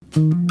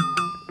I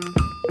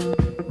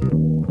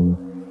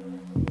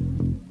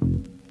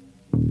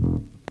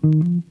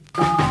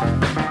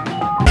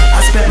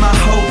spent my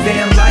whole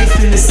damn life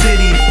in the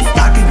city.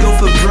 I could go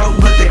for broke,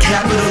 but the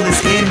capital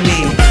is in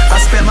me. I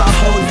spent my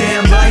whole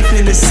damn life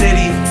in the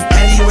city.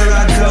 Anywhere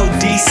I go,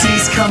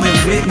 DC's coming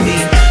with me.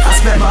 I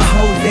spent my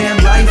whole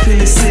damn life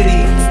in the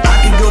city. I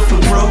could go for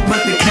broke,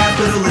 but the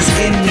capital is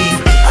in me.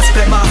 I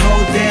spent my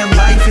whole damn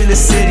life in the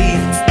city.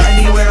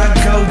 Anywhere I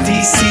go,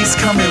 DC's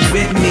coming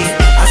with me.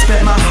 I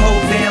spent my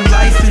whole damn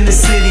life in the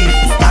city.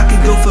 I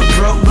could go for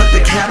broke, but the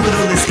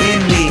capital is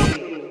in me.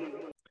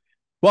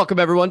 Welcome,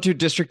 everyone, to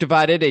District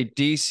Divided, a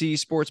DC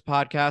sports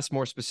podcast,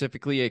 more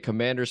specifically a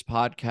Commanders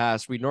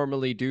podcast. We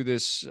normally do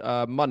this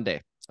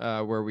Monday,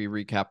 where we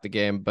recap the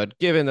game, but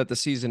given that the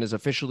season is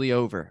officially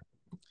over,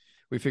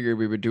 we figured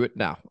we would do it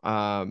now.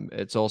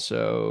 It's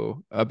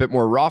also a bit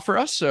more raw for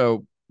us,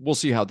 so we'll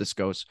see how this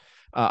goes.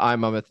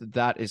 I'm Amit.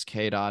 That is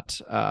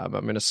K-Dot. I'm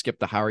going to skip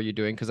the how are you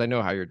doing, because I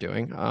know how you're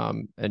doing,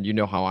 and you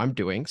know how I'm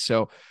doing.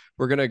 So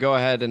we're going to go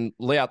ahead and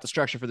lay out the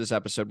structure for this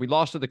episode. We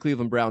lost to the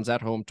Cleveland Browns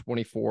at home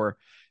 24-10.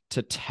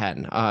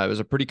 It was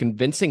a pretty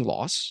convincing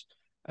loss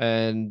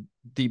and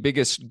the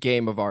biggest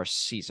game of our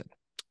season.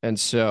 And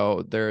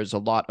so there's a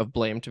lot of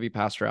blame to be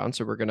passed around.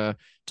 So we're going to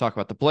talk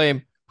about the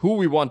blame, who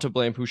we want to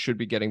blame, who should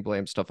be getting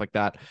blamed, stuff like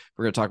that.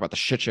 We're going to talk about the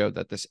shit show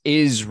that this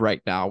is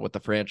right now with the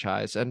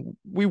franchise. And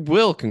we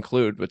will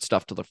conclude with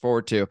stuff to look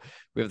forward to.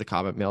 We have the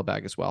comment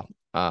mailbag as well.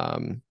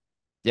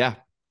 Yeah.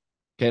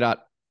 K-Dot,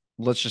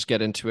 let's just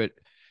get into it.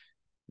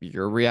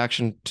 Your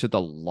reaction to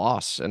the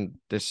loss and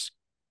this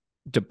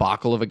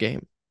debacle of a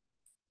game.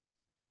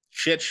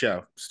 Shit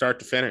show, start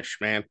to finish,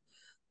 man.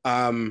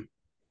 I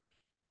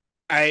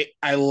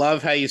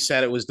love how you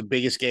said it was the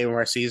biggest game of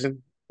our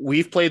season.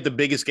 We've played the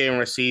biggest game of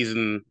our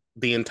season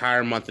the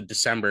entire month of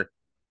December,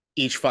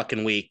 each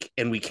fucking week,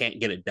 and we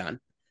can't get it done.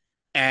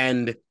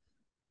 And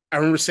I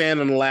remember saying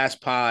on the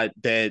last pod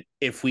that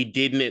if we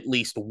didn't at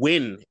least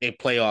win a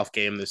playoff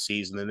game this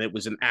season, then it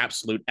was an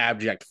absolute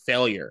abject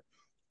failure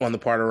on the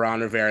part of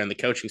Ron Rivera and the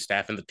coaching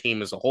staff and the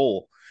team as a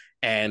whole.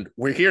 And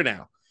we're here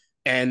now.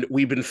 And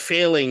we've been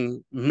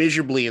failing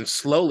miserably and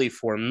slowly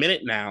for a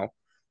minute now.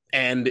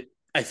 And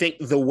I think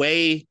the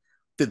way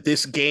that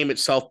this game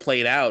itself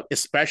played out,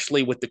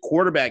 especially with the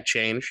quarterback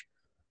change,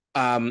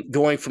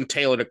 going from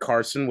Taylor to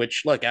Carson,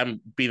 which, look,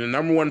 I'm being the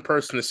number one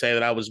person to say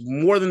that I was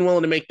more than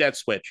willing to make that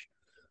switch.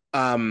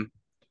 But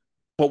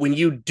when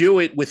you do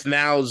it with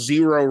now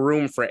zero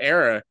room for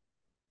error,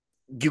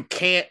 you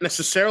can't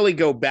necessarily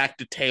go back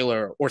to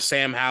Taylor or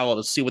Sam Howell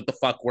to see what the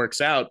fuck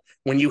works out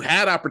when you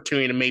had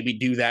opportunity to maybe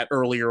do that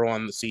earlier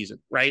on in the season,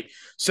 right?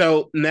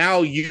 So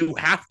now you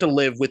have to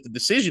live with the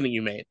decision that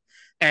you made.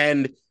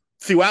 And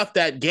throughout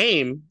that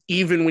game,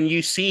 even when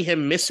you see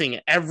him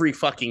missing every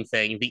fucking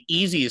thing, the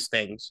easiest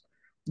things,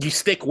 you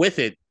stick with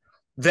it.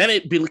 Then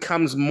it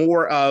becomes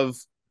more of,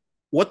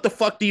 what the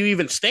fuck do you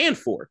even stand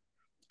for?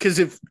 Because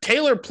if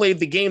Taylor played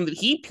the game that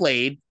he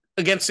played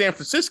against San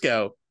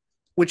Francisco,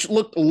 which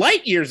looked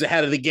light years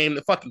ahead of the game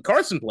that fucking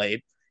Carson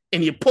played,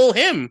 and you pull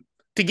him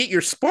to get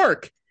your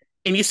spark,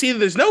 and you see that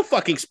there's no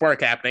fucking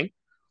spark happening,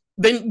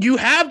 then you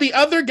have the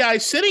other guy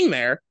sitting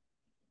there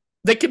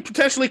that could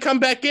potentially come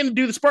back in and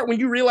do the spark when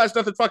you realize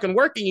nothing's fucking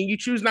working and you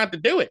choose not to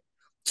do it.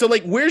 So,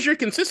 like, where's your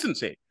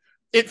consistency?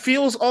 It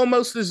feels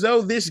almost as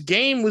though this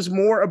game was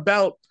more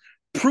about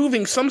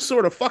proving some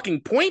sort of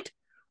fucking point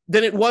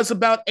than it was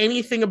about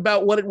anything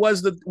about what it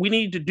was that we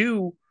needed to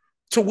do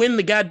to win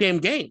the goddamn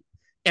game.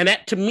 And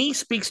that, to me,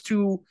 speaks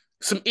to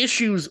some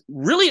issues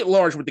really at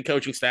large with the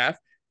coaching staff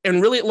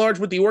and really at large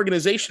with the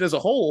organization as a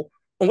whole.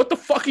 And what the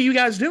fuck are you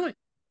guys doing?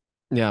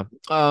 Yeah.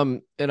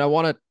 And I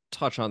want to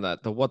touch on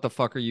that. The what the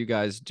fuck are you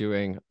guys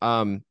doing?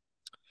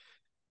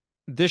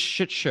 This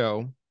shit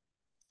show,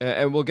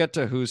 and we'll get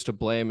to who's to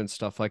blame and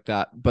stuff like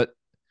that. But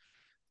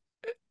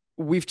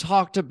we've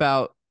talked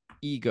about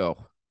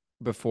ego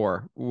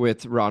before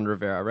with Ron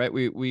Rivera, right?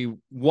 We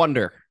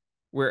wonder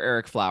where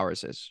Eric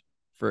Flowers is,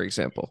 for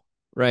example,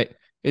 right?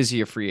 Is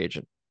he a free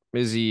agent?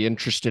 Is he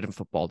interested in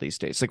football these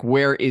days? Like,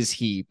 where is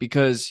he?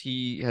 Because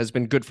he has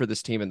been good for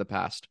this team in the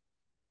past.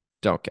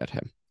 Don't get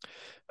him.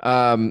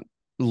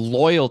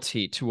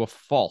 Loyalty to a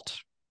fault.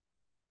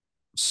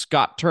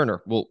 Scott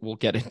Turner, we'll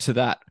get into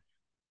that.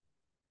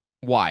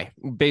 Why?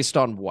 Based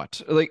on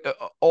what? Like,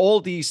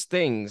 all these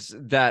things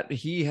that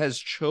he has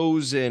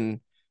chosen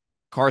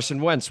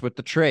Carson Wentz with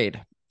the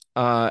trade.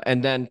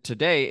 And then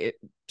today,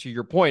 to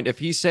your point, if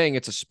he's saying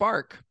it's a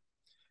spark,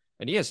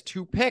 and he has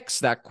 2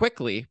 picks that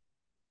quickly,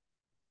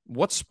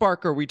 what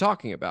spark are we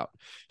talking about?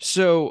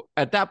 So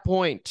at that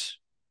point,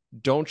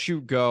 don't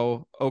you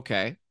go,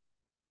 okay,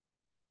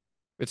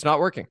 it's not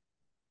working,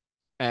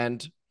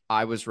 and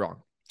I was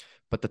wrong.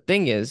 But the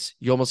thing is,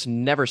 you almost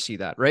never see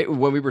that, right?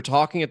 When we were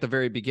talking at the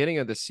very beginning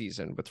of the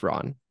season with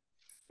Ron,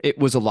 it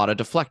was a lot of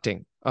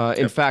deflecting.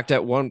 In fact,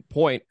 at one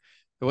point,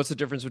 what's the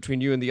difference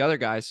between you and the other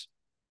guys?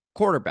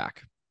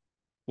 Quarterback,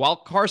 while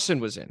Carson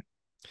was in.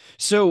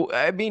 So,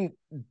 I mean,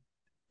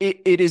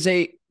 it is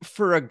a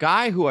for a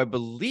guy who I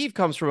believe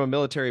comes from a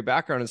military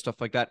background and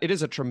stuff like that, it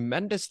is a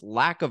tremendous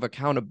lack of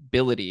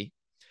accountability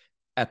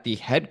at the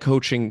head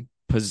coaching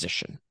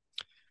position.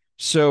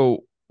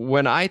 So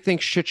when I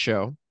think shit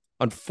show,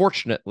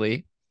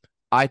 unfortunately,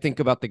 I think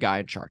about the guy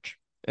in charge,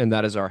 and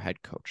that is our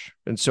head coach.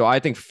 And so I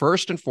think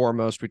first and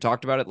foremost, we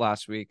talked about it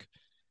last week,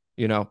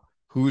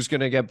 who's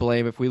going to get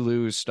blamed if we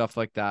lose, stuff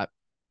like that.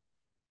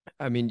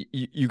 I mean,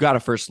 you got to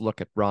first look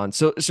at Ron.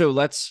 So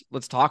let's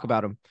talk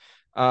about him.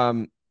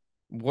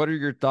 What are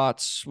your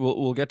thoughts?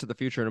 We'll get to the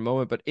future in a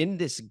moment, but in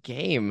this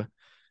game,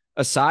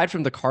 aside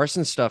from the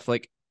Carson stuff,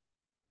 like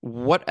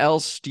what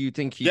else do you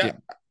think he did?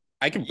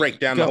 I can break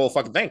down the whole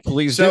fucking thing.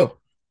 Please do.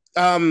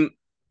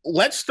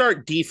 Let's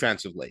start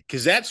defensively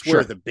because that's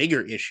where the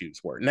bigger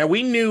issues were. Now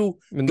we knew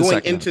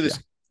going into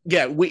this.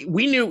 Yeah, we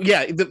knew.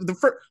 Yeah, the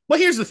first. Well,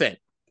 here's the thing: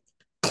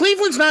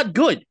 Cleveland's not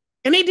good,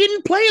 and they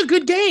didn't play a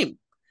good game.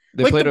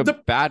 They played a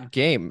bad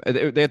game.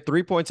 They had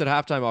 3 points at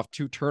halftime off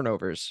 2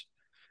 turnovers.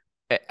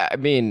 I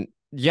mean,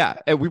 yeah,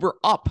 and we were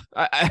up.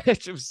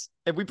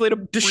 And we played a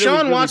Deshaun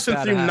really Watson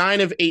bad threw half.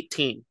 9 of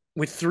 18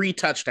 with 3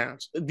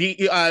 touchdowns.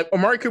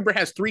 Amari Cooper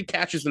has 3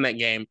 catches in that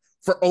game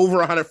for over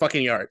 100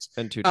 fucking yards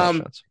and 2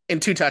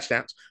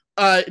 touchdowns.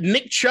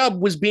 Nick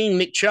Chubb was being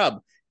Nick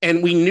Chubb,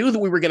 and we knew that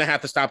we were going to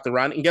have to stop the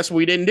run. And guess what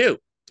we didn't do?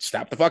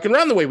 Stop the fucking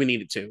run the way we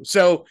needed to.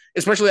 So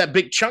especially that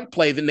big chunk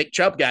play that Nick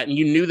Chubb got, and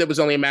you knew that was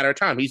only a matter of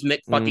time. He's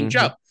Nick fucking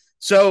Chubb.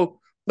 So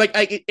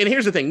and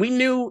here's the thing: we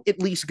knew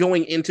at least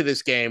going into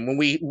this game when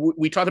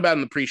we talked about it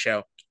in the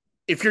pre-show,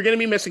 if you're going to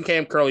be missing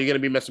Cam Curl, you're going to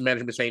be missing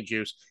Benjamin St.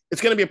 Juice.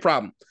 It's going to be a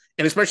problem.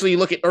 And especially you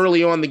look at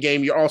early on the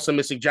game, you're also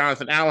missing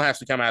Jonathan Allen has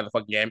to come out of the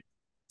fucking game.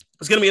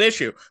 It's going to be an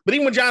issue. But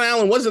even when John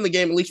Allen was in the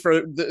game, at least for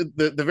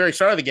the very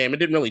start of the game, it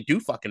didn't really do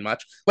fucking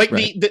much.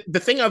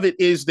 The thing of it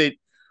is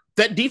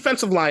that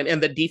defensive line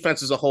and the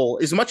defense as a whole,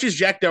 as much as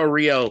Jack Del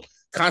Rio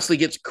constantly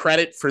gets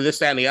credit for this,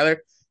 that, and the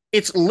other,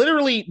 it's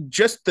literally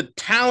just the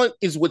talent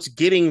is what's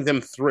getting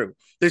them through.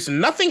 There's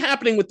nothing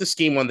happening with the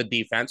scheme on the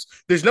defense.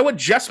 There's no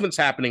adjustments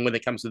happening when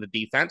it comes to the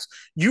defense.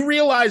 You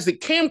realize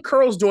that Cam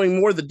Curl's doing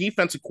more of the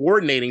defensive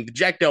coordinating than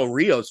Jack Del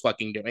Rio's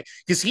fucking doing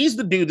because he's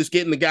the dude that's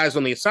getting the guys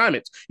on the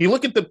assignments. You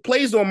look at the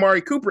plays to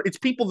Amari Cooper, it's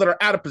people that are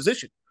out of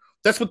position.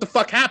 That's what the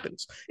fuck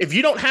happens. If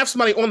you don't have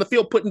somebody on the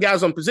field putting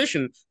guys on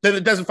position, then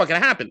it doesn't fucking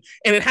happen.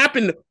 And it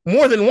happened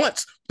more than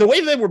once. The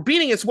way they were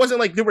beating us wasn't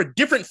like there were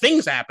different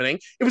things happening.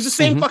 It was the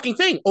same fucking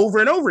thing over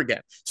and over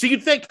again. So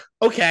you'd think,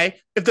 okay,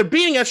 if they're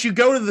beating us, you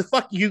go to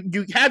the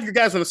you have your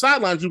guys on the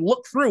sidelines, you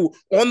look through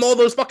on all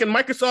those fucking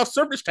Microsoft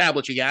Surface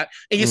tablets you got,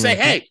 and you say,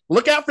 hey,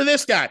 look out for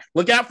this guy,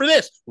 look out for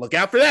this, look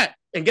out for that.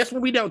 And guess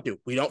what we don't do?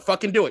 We don't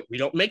fucking do it. We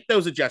don't make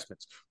those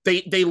adjustments.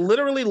 They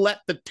literally let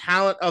the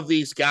talent of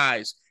these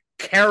guys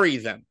carry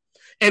them.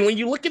 And when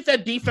you look at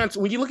that defense,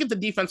 when you look at the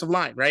defensive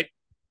line, right?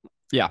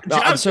 Yeah,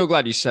 I'm so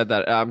glad you said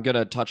that. I'm going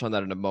to touch on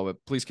that in a moment.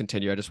 Please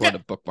continue. I just wanted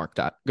to bookmark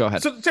that. Go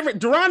ahead. So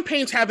Daron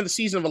Payne's having the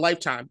season of a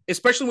lifetime,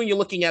 especially when you're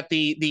looking at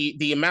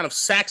the amount of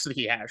sacks that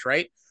he has,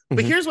 right?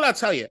 But here's what I'll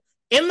tell you.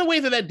 In the way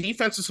that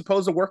defense is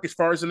supposed to work as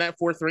far as in that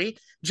 4-3,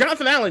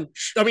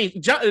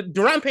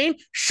 Daron Payne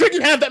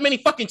shouldn't have that many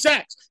fucking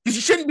sacks because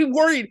you shouldn't be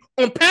worried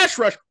on pass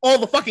rush all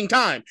the fucking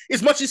time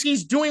as much as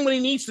he's doing what he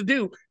needs to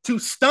do to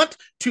stunt,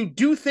 to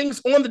do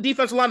things on the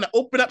defensive line to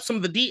open up some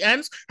of the D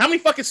ends. How many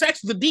fucking sacks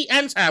do the D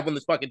ends have on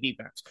this fucking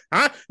defense?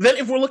 Then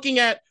if we're looking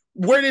at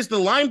where it is the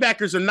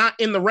linebackers are not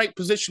in the right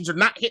positions or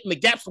not hitting the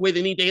gaps the way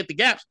they need to hit the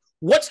gaps,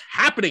 what's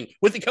happening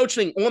with the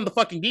coaching on the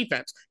fucking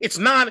defense? It's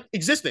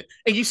non-existent.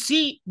 And you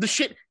see the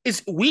shit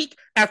is week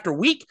after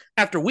week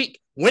after week.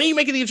 When are you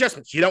making the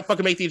adjustments? You don't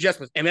fucking make the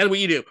adjustments. And that's what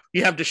you do.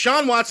 You have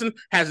Deshaun Watson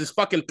has his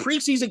fucking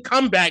preseason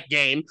comeback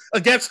game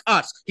against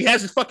us. He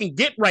has his fucking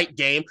get-right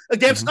game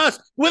against us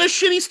with a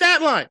shitty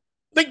stat line.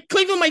 Like,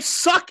 Cleveland might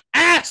suck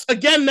ass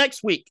again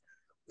next week.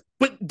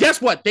 But guess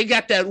what? They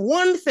got that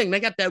one thing. They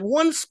got that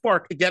one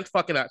spark against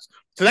fucking us.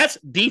 So that's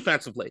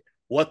defensively.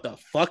 What the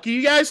fuck are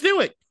you guys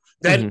doing?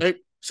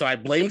 So I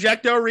blame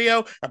Jack Del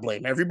Rio. I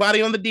blame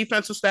everybody on the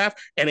defensive staff.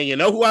 And then you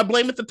know who I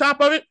blame at the top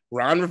of it?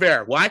 Ron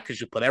Rivera. Why? Because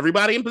you put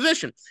everybody in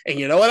position. And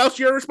you know what else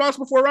you're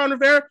responsible for, Ron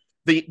Rivera?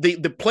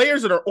 The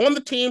players that are on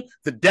the team,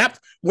 the depth.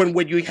 When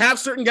you have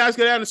certain guys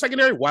go down in the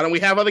secondary, why don't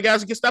we have other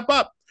guys that can step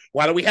up?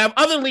 Why don't we have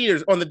other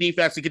leaders on the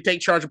defense that can take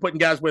charge of putting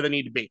guys where they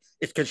need to be?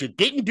 It's because you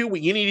didn't do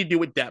what you need to do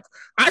with depth.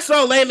 I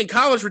saw Landon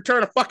Collins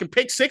return a fucking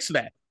pick 6 of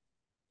that.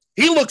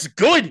 He looks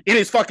good in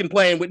his fucking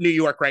playing with New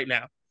York right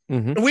now.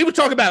 And we were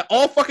talking about it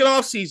all fucking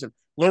off season.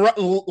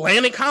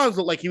 Landon Collins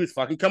looked like he was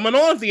fucking coming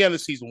on at the end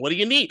of the season. What do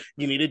you need?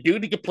 You need a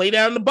dude to get play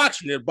down in the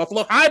box. You need a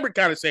Buffalo hybrid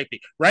kind of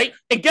safety, right?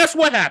 And guess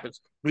what happens?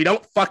 We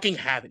don't fucking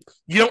have it.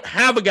 You don't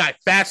have a guy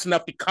fast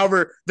enough to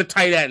cover the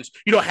tight ends.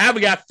 You don't have a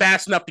guy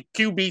fast enough to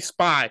QB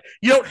spy.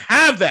 You don't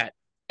have that.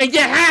 And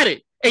you had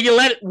it, and you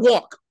let it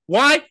walk.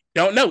 Why?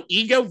 Don't know.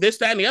 Ego, this,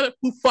 that, and the other.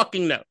 Who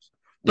fucking knows?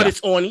 But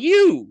it's on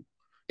you.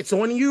 It's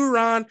on you,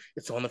 Ron.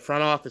 It's on the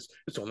front office.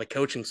 It's on the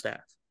coaching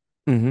staff.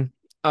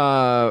 Martin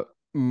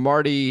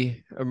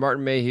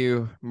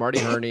Mayhew, Marty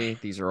Herney,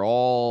 these are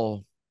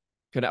all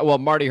Well,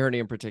 Marty Herney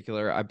in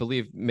particular, I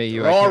believe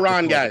Mayhew. They're all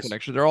Ron guys.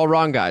 They're all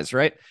Ron guys,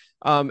 right?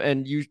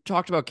 And you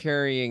talked about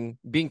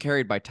being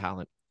carried by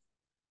talent.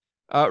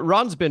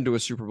 Ron's been to a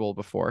Super Bowl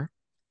before.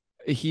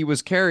 He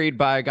was carried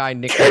by a guy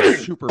nicknamed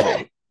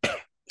Superman.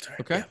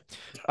 Okay.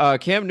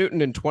 Cam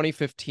Newton in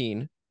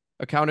 2015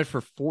 accounted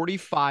for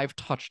 45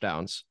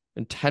 touchdowns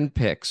and 10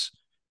 picks.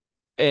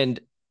 And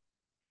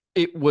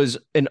it was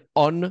an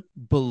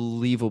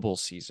unbelievable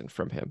season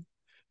from him.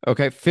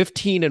 Okay.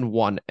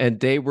 15-1. And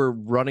they were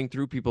running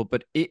through people,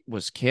 but it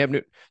was Cam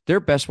Newton. Their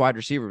best wide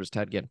receiver was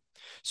Ted Ginn.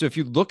 So if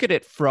you look at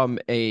it from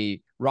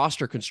a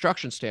roster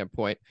construction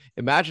standpoint,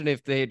 imagine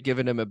if they had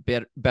given him a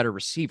better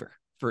receiver,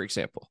 for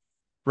example,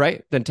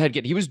 right? Than Ted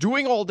Ginn. He was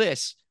doing all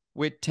this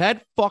with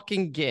Ted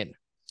fucking Ginn.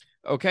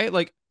 Okay.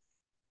 Like,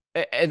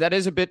 and that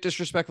is a bit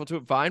disrespectful to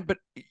it, fine, but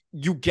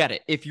you get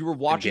it. If you were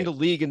watching the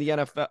league in the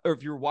NFL, or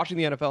if you were watching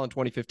the NFL in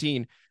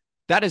 2015,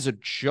 that is a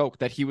joke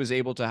that he was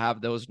able to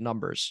have those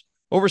numbers.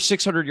 Over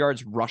 600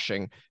 yards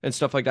rushing and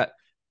stuff like that.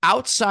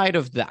 Outside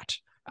of that,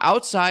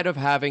 outside of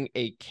having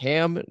a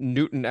Cam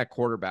Newton at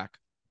quarterback,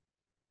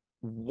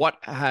 what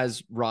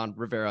has Ron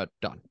Rivera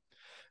done?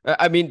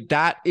 I mean,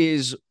 that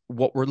is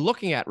what we're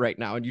looking at right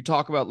now. And you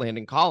talk about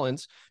Landon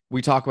Collins.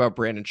 We talk about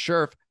Brandon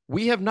Scherff.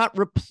 We have not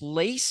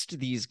replaced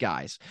these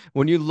guys.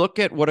 When you look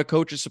at what a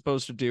coach is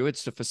supposed to do,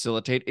 it's to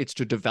facilitate, it's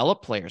to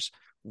develop players.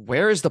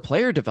 Where is the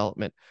player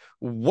development?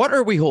 What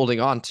are we holding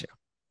on to?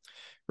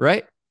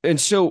 Right? And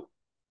so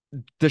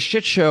the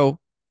shit show,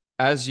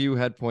 as you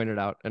had pointed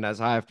out, and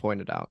as I have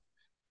pointed out,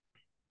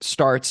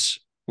 starts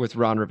with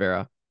Ron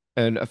Rivera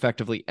and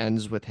effectively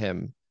ends with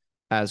him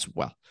as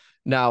well.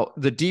 Now,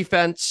 the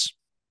defense,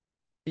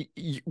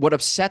 what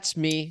upsets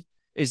me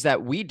is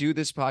that we do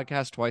this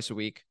podcast twice a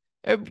week.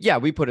 Yeah,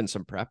 we put in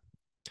some prep.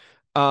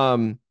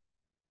 And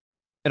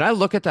I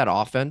look at that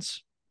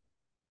offense,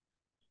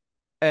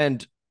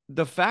 and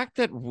the fact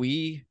that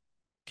we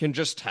can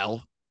just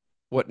tell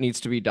what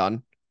needs to be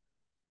done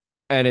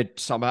and it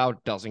somehow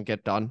doesn't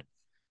get done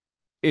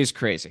is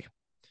crazy.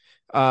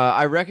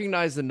 I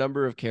recognize the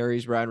number of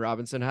carries Brian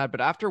Robinson had,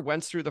 but after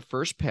Wentz threw the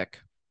first pick,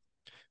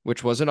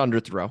 which was an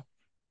underthrow,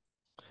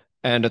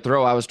 and a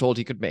throw I was told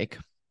he could make,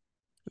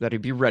 that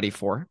he'd be ready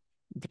for,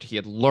 that he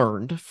had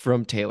learned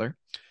from Taylor.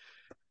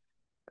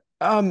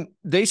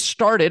 They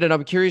started, and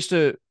I'm curious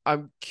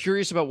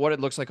about what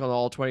it looks like on the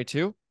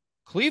All-22.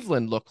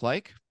 Cleveland looked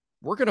like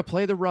we're going to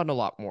play the run a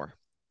lot more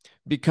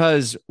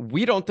because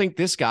we don't think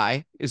this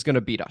guy is going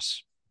to beat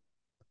us.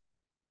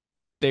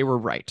 They were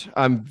right.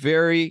 I'm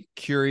very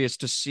curious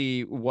to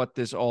see what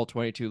this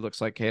All-22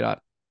 looks like,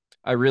 K-Dot.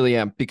 I really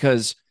am,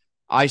 because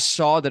I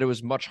saw that it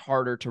was much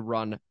harder to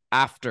run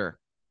after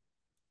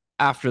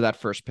that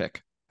first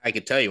pick. I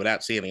could tell you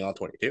without seeing the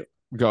All-22.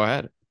 Go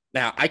ahead.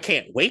 Now, I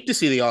can't wait to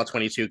see the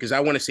All-22 because I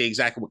want to see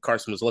exactly what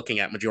Carson was looking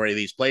at majority of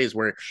these plays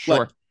where, sure.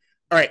 Look,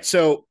 all right,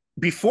 so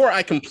before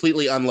I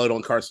completely unload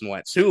on Carson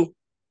Wentz, who,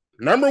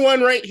 number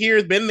one right here,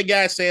 has been the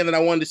guy saying that I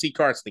wanted to see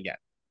Carson again.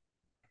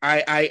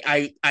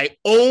 I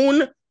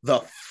own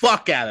the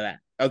fuck out of that,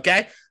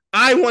 okay?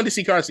 I wanted to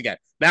see Carson again.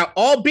 Now,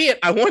 albeit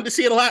I wanted to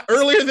see it a lot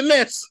earlier than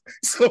this,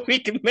 so we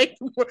can make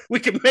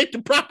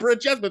the proper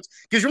adjustments.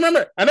 Because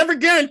remember, I never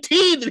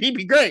guaranteed that he'd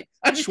be great.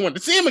 I just wanted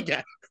to see him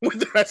again with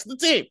the rest of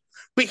the team.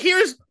 But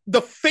here's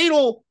the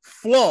fatal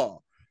flaw.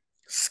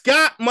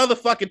 Scott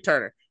motherfucking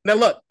Turner. Now,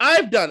 look,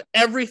 I've done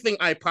everything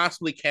I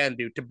possibly can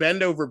do to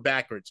bend over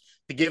backwards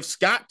to give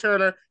Scott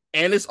Turner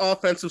and his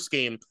offensive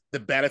scheme the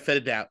benefit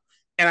of doubt.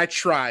 And I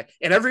try.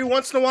 And every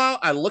once in a while,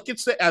 I look in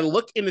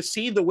to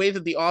see the way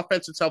that the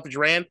offense itself is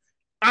ran.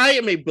 I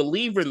am a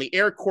believer in the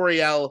Eric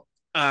Coryell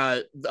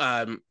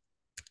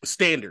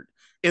standard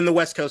in the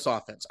West Coast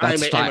offense.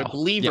 I'm a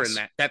believer in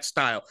that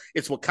style.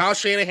 It's what Kyle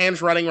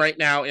Shanahan's running right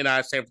now in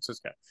San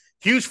Francisco.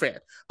 Huge fan.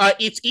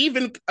 It's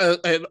even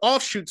an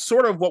offshoot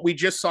sort of what we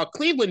just saw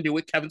Cleveland do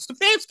with Kevin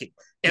Stefanski.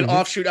 An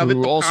offshoot of it.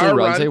 Who also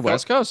runs a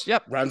West Coast.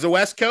 Yep. Runs a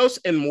West Coast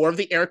and more of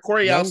the Eric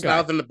Coryell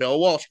style than the Bill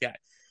Walsh guy.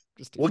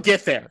 We'll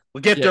get there.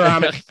 We'll get there,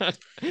 Amit.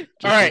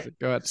 All right.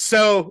 Go ahead.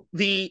 So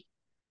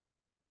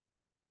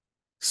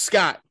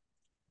Scott,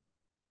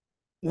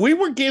 we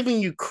were giving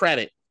you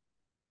credit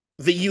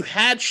that you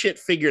had shit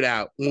figured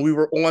out when we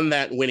were on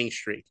that winning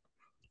streak.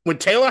 When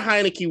Taylor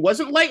Heinicke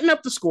wasn't lighting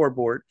up the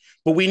scoreboard,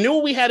 but we knew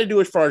what we had to do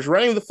as far as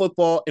running the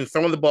football and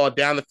throwing the ball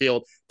down the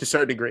field to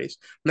certain degrees.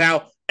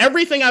 Now,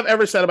 everything I've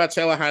ever said about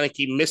Taylor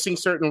Heinicke missing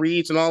certain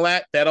reads and all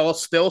that all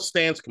still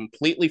stands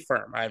completely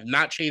firm. I have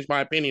not changed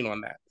my opinion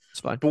on that. It's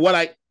fine. But what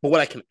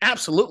I can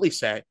absolutely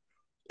say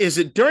is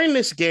that during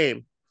this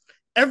game,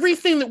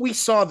 everything that we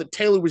saw that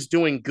Taylor was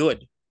doing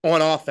good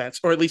on offense,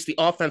 or at least the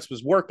offense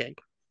was working,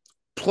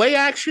 play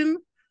action,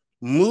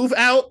 move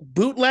out,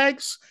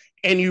 bootlegs,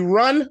 and you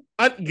run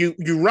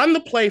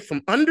the play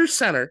from under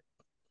center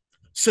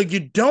so you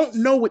don't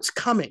know what's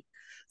coming.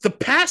 The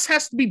pass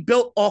has to be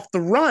built off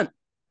the run.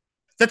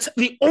 That's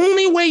the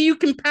only way you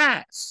can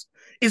pass,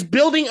 is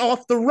building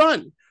off the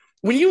run.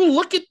 When you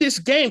look at this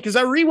game, because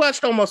I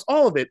rewatched almost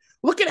all of it,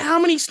 look at how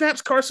many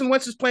snaps Carson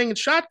Wentz is playing in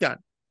shotgun.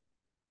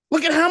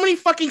 Look at how many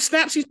fucking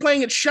snaps he's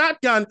playing at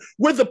shotgun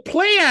where the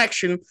play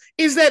action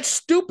is that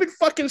stupid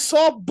fucking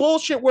soft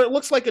bullshit where it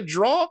looks like a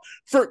draw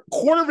for a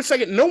quarter of a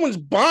second. No one's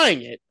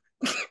buying it.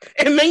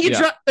 And then you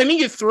drop, and then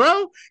you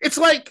throw. It's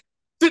like,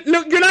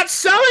 no, you're not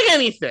selling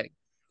anything.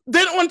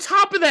 Then on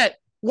top of that,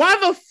 why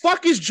the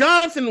fuck is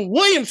Jonathan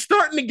Williams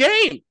starting the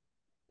game?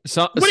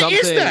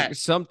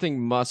 Something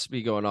must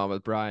be going on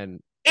with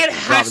Brian. It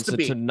has Robinson to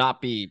be to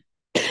not be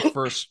the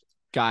first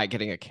guy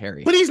getting a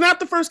carry. But he's not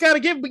the first guy to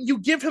give. But you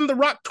give him the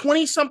rock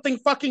 20-something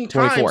fucking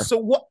times. 24.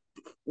 So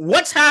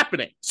what's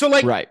happening? So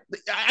like, right.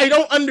 I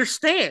don't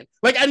understand.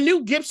 Like I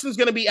knew Gibson's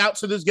going to be out,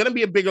 so there's going to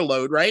be a bigger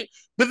load, right?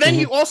 But then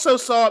you also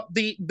saw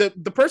the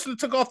person that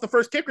took off the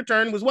first kick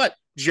return was what?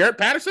 Jarrett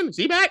Patterson? Is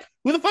he back?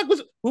 Who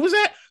was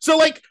that? So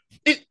like,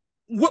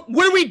 what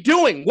are we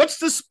doing? What's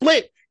the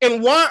split?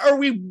 And why are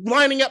we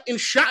lining up in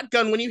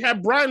shotgun when you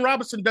have Brian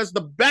Robinson does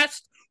the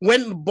best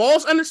when the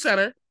ball's under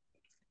center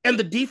and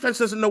the defense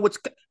doesn't know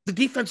the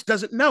defense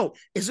doesn't know.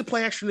 Is it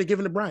play action to give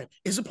it to Brian?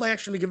 Is it play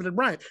action to give it to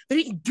Brian?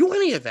 They didn't do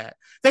any of that.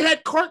 They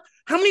had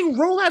how many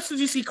rollouts did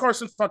you see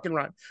Carson fucking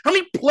run? How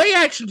many play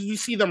action did you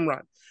see them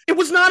run? It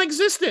was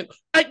non-existent.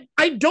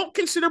 I don't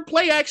consider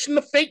play action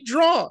the fake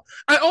draw.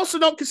 I also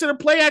don't consider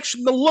play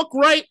action the look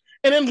right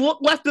and then look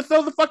left to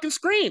throw the fucking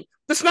screen.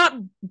 That's not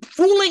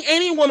fooling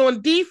anyone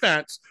on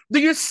defense that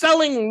you're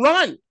selling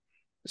run.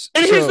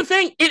 And here's the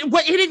thing. It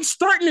didn't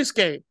start in this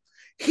game.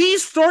 He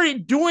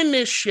started doing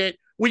this shit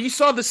when you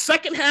saw the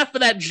second half of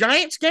that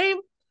Giants game,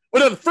 or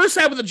no, the first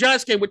half of the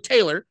Giants game with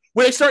Taylor,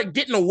 where they started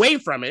getting away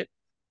from it.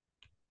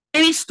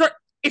 And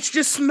it's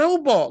just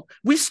snowballed.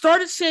 We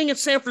started seeing in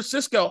San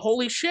Francisco,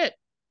 holy shit,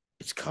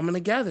 it's coming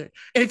together.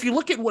 And if you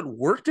look at what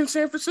worked in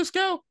San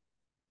Francisco,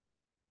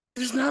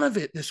 there's none of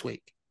it this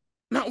week.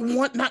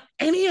 Not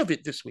any of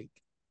it this week.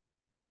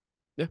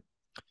 Yeah.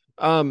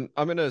 I'm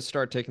going to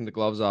start taking the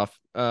gloves off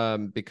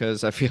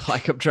because I feel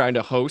like I'm trying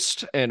to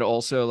host and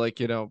also like,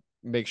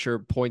 make sure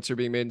points are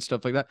being made and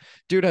stuff like that.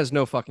 Dude has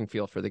no fucking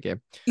feel for the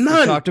game.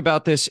 None. We talked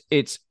about this.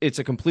 It's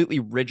a completely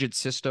rigid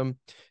system.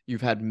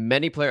 You've had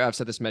many players. I've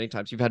said this many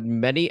times. You've had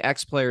many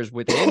ex-players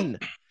within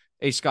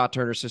a Scott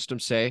Turner system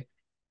say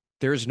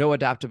there's no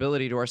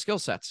adaptability to our skill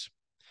sets.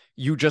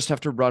 You just have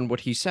to run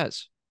what he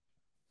says.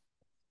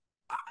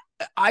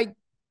 I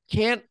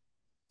can't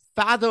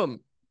fathom,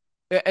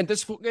 and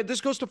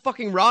this goes to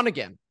fucking Ron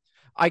again.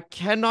 I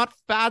cannot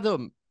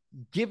fathom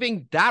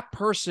giving that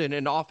person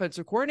an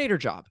offensive coordinator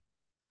job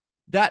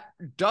that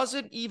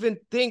doesn't even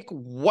think,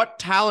 what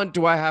talent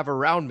do I have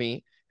around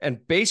me?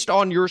 And based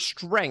on your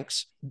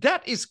strengths,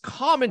 that is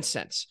common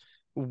sense.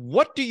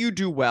 What do you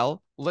do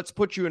well? Let's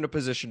put you in a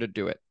position to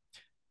do it.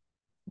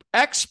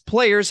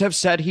 Ex-players have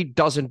said he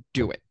doesn't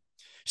do it.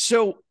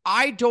 So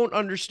I don't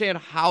understand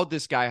how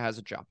this guy has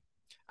a job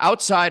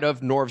outside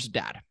of Norv's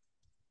dad.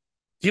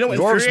 Do you know what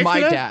Norv's my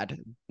dad.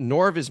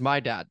 Norv is my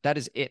dad. That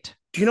is it.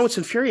 Do you know what's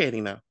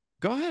infuriating though?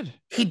 Go ahead.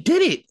 He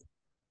did it.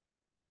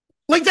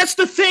 Like that's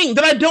the thing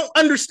that I don't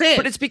understand.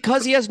 But it's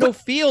because he has no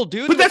feel,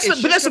 dude. But that's the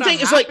thing.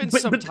 It's like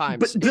sometimes.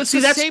 But see,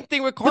 that's the same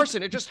thing with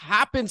Carson. It just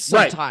happens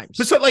sometimes. Right.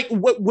 But so like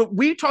what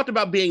we talked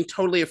about being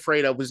totally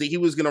afraid of was that he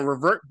was going to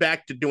revert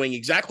back to doing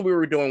exactly what we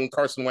were doing when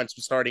Carson Wentz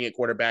was starting at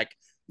quarterback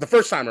the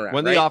first time around.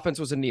 When the offense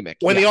was anemic.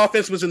 When the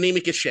offense was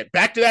anemic as shit.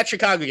 Back to that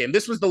Chicago game.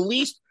 This was the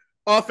least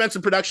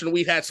offensive production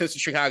we've had since the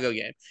Chicago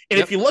game. And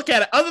if you look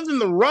at it, other than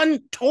the run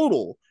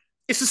total,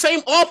 it's the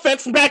same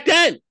offense from back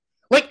then.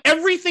 Like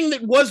everything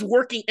that was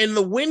working and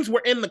the wins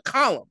were in the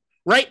column,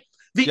 right?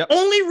 The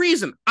only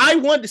reason I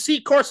wanted to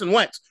see Carson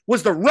Wentz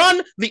was to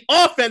run the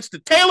offense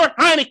that Taylor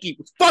Heinicke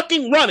was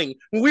fucking running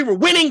when we were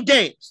winning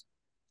games.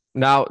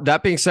 Now,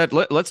 that being said,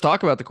 let's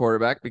talk about the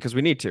quarterback because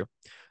we need to.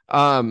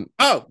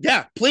 Oh,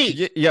 yeah,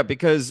 please. Yeah,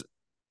 because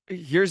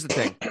here's the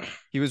thing.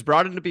 He was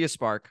brought in to be a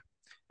spark.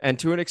 And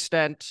to an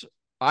extent,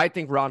 I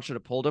think Ron should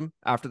have pulled him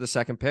after the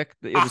second pick.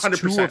 It was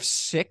 100%. 2 of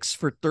 6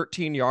 for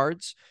 13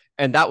 yards.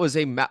 And that was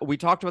we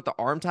talked about the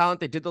arm talent.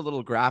 They did the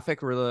little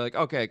graphic where they're like,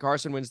 okay,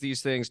 Carson wins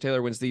these things.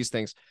 Taylor wins these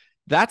things.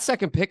 That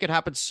second pick, it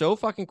happened so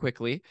fucking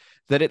quickly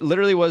that it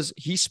literally was,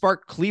 he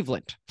sparked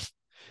Cleveland.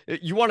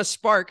 You want to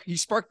spark, he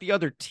sparked the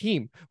other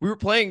team. We were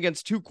playing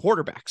against 2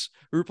 quarterbacks.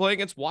 We were playing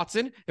against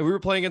Watson and we were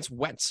playing against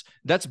Wentz.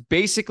 That's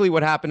basically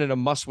what happened in a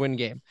must-win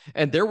game.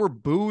 And there were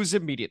boos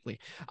immediately.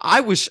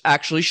 I was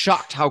actually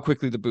shocked how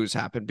quickly the boos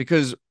happened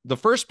because the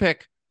first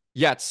pick,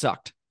 it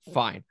sucked.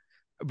 Fine.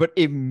 But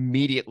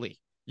immediately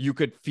you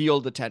could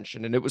feel the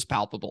tension and it was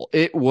palpable.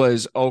 It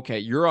was, okay,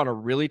 you're on a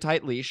really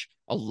tight leash.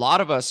 A lot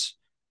of us,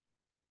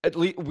 at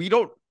least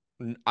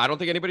I don't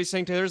think anybody's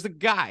saying Taylor's the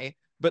guy,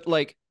 but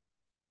like,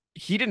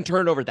 he didn't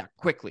turn over that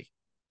quickly.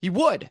 He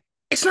would.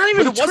 It's not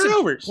even the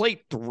turnovers.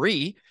 Play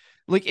 3.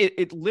 Like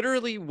it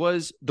literally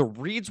was, the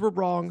reads were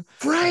wrong.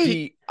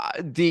 Right.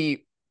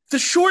 The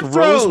short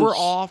throws were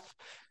off.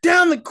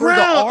 Down the ground.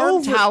 The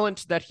arm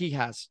talent that he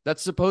has,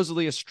 that's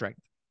supposedly a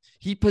strength.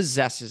 He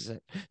possesses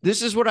it.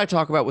 This is what I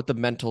talk about with the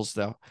mentals,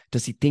 though.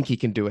 Does he think he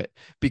can do it?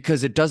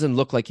 Because it doesn't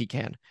look like he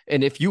can.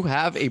 And if you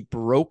have a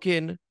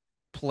broken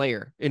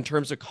player in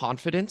terms of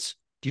confidence,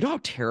 Do you know how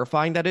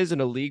terrifying that is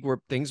in a league where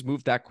things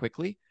move that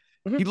quickly?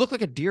 Mhm. He looked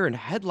like a deer in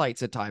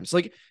headlights at times.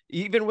 Like,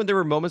 even when there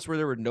were moments where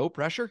there were no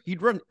pressure,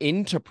 he'd run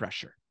into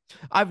pressure.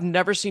 I've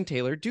never seen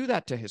Taylor do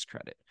that, to his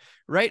credit,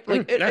 right?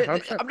 Like,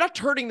 I'm not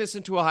turning this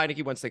into a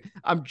Heinicke Wentz thing.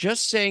 I'm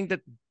just saying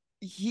that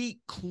he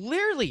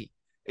clearly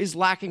is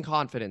lacking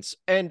confidence.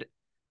 And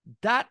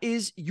that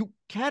is, you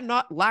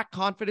cannot lack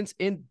confidence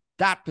in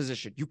that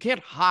position. You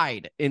can't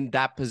hide in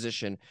that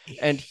position.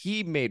 And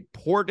he made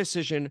poor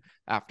decision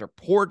after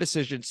poor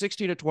decision.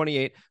 16 to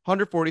 28,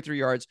 143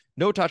 yards,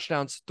 no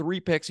touchdowns, 3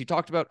 picks. He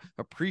talked about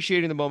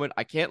appreciating the moment.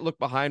 I can't look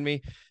behind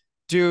me.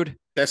 Dude,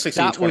 that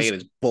 16 to 28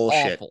 is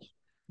bullshit. Awful.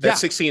 That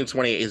 16 to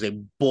 28 is a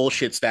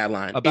bullshit stat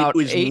line. About it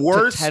was 8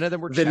 worse to 10 of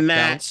them were than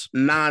that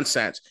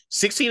nonsense.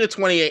 16 to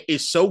 28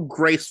 is so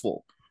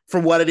graceful for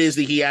what it is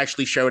that he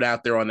actually showed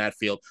out there on that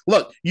field.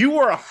 Look, you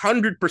were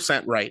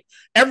 100% right.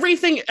 Every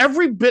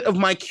bit of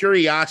my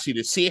curiosity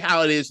to see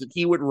how it is that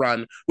he would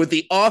run with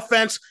the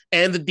offense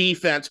and the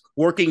defense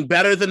working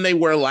better than they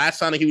were last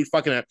time that he was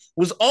fucking it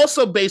was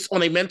also based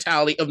on a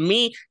mentality of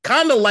me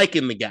kind of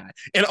liking the guy.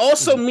 And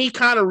also me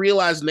kind of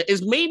realizing that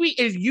is maybe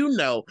as you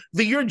know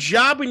that your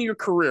job and your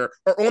career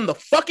are on the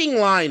fucking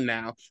line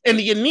now and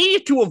that you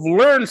need to have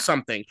learned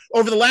something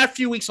over the last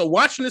few weeks of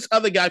watching this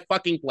other guy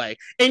fucking play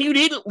and you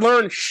didn't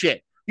learn shit.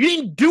 You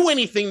didn't do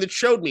anything that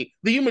showed me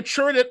that you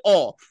matured at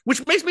all,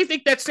 which makes me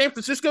think that San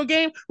Francisco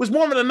game was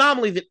more of an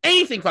anomaly than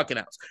anything fucking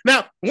else.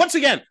 Now, once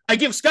again, I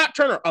give Scott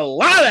Turner a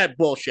lot of that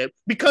bullshit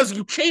because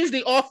you changed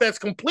the offense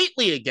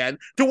completely again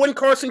to when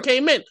Carson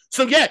came in.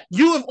 So, yeah,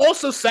 you have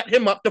also set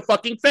him up to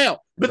fucking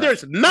fail. But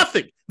there's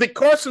nothing that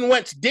Carson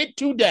Wentz did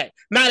today,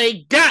 not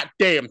a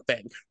goddamn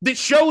thing, that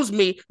shows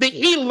me that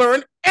he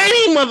learned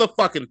any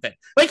motherfucking thing.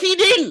 Like, he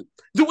didn't.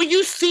 When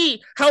you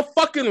see how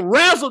fucking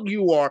razzled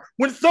you are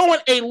when throwing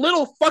a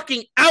little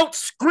fucking out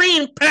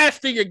screen pass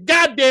to your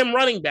goddamn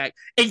running back,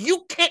 and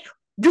you can't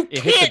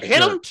hit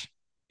him.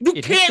 You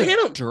can't hit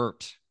him.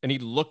 Dirt. And he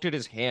looked at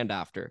his hand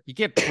after. He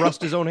can't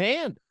trust his own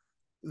hand.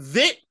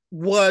 That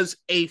was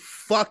a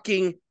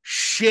fucking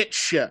shit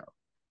show.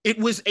 It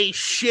was a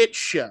shit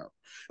show.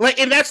 Like,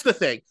 and that's the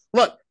thing.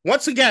 Look,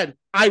 once again,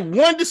 I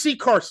wanted to see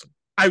Carson.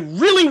 I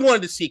really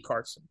wanted to see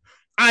Carson.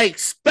 I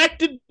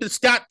expected that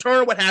Scott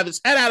Turner would have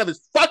his head out of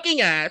his fucking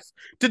ass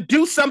to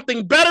do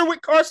something better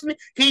with Carson.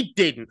 He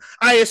didn't.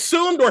 I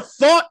assumed or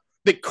thought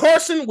that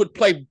Carson would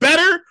play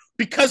better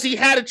because he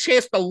had a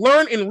chance to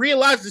learn and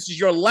realize this is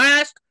your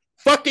last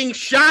fucking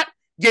shot.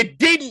 You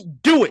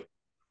didn't do it.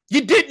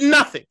 You did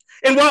nothing.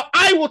 And while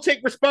I will take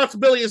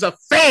responsibility as a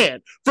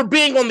fan for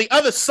being on the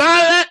other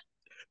side of that,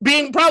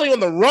 being probably on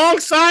the wrong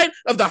side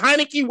of the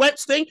Heinicke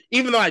Wentz thing,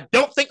 even though I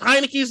don't think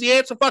Heinicke is the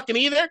answer fucking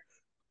either,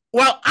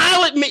 while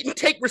I'll admit and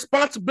take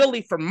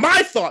responsibility for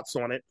my thoughts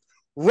on it,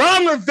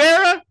 Ron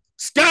Rivera,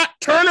 Scott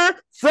Turner,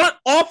 front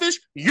office,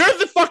 you're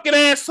the fucking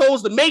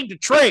assholes that made the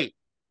trade.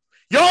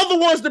 Y'all the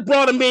ones that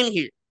brought him in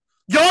here.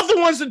 Y'all the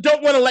ones that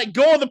don't want to let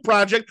go of the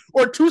project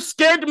or too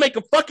scared to make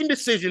a fucking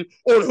decision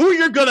on who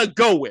you're going to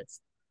go with.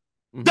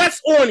 Mm-hmm.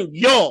 That's on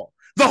y'all.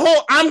 The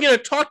whole I'm going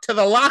to talk to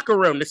the locker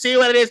room to see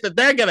what it is that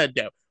they're going to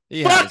do.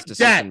 Fuck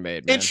that.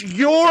 Made, it's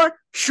your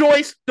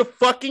choice to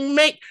fucking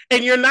make,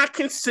 and you're not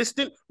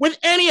consistent with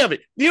any of it.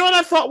 You know what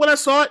I thought when I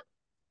saw it?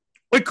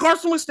 When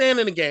Carson was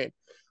standing in the game,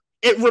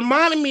 it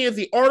reminded me of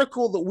the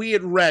article that we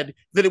had read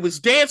that it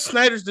was Dan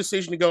Snyder's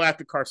decision to go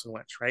after Carson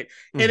Wentz, right?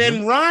 Mm-hmm. And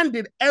then Ron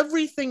did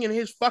everything in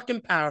his fucking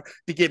power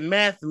to get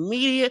mad at the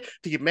media,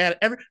 to get mad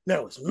at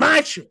No, it's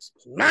my choice.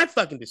 It's my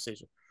fucking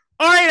decision.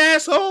 All right,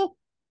 asshole.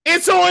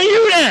 It's on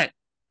you then.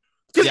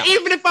 Because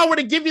even if I were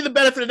to give you the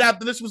benefit of the doubt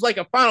that this was like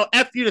a final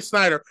F you to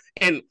Snyder,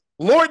 and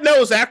Lord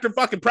knows after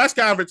fucking press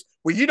conference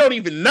where you don't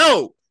even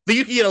know that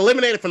you can get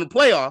eliminated from the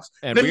playoffs,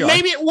 and then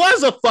maybe it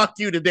was a fuck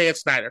you to Dan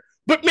Snyder.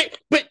 But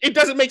it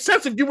doesn't make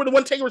sense if you were the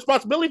one taking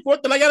responsibility for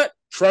it, then I got to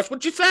trust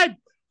what you said.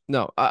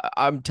 No,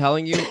 I'm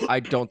telling you, I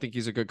don't think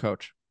he's a good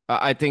coach.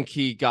 I think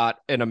he got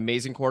an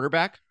amazing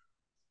quarterback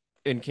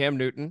in Cam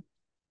Newton,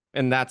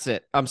 and that's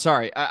it. I'm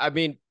sorry. I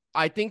mean,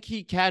 I think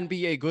he can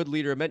be a good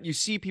leader. You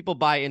see people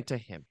buy into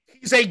him.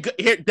 He's a good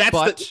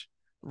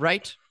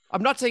right.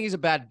 I'm not saying he's a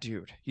bad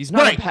dude. He's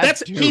not a bad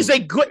dude. He's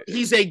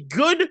a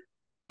good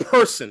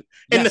person.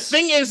 And the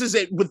thing is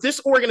that what this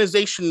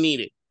organization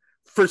needed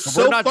for so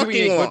fucking long. We're not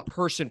doing a good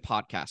person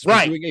podcast.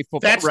 We're doing a football.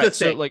 That's the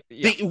thing.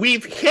 So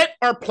we've hit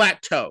our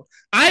plateau.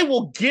 I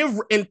will give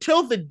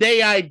until the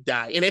day I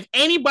die. And if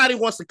anybody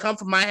wants to come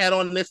for my head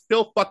on this,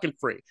 feel fucking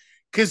free.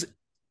 Because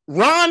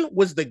Ron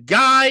was the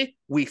guy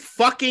we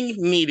fucking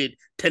needed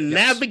to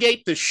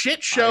navigate the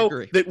shit show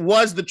that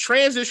was the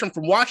transition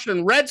from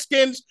Washington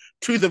Redskins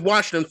to the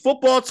Washington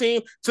football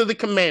team to the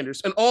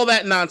Commanders and all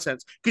that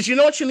nonsense. Because you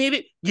know what you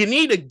needed? You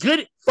need a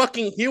good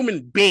fucking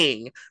human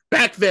being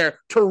back there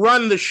to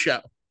run the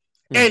show.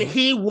 Mm-hmm. And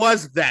he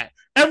was that.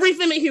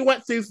 Everything that he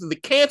went through, from the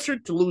cancer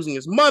to losing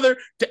his mother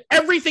to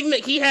everything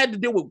that he had to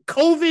do with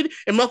COVID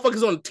and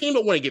motherfuckers on the team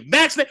that want to get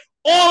vaccinated,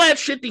 all that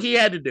shit that he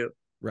had to do.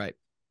 Right.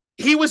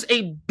 He was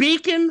a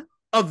beacon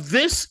of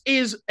this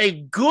is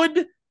a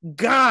good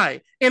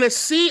guy in a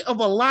sea of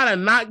a lot of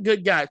not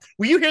good guys.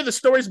 Will you hear the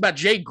stories about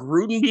Jay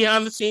Gruden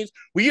behind the scenes?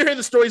 Will you hear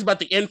the stories about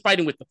the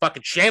infighting with the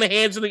fucking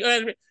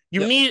Shanahans?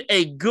 You need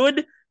a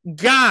good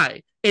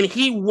guy, and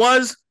he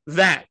was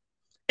that.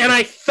 And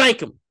I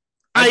thank him.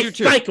 I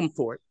thank him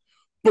for it.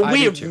 But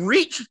we have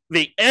reached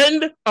the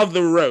end of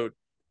the road.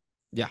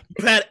 Yeah.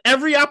 You've had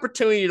every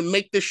opportunity to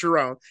make this your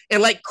own.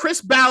 And like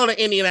Chris Ballard of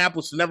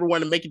Indianapolis never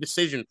wanted to make a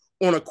decision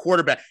on a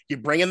quarterback. You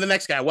bring in the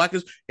next guy. Why?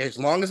 Because as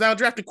long as I'll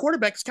draft a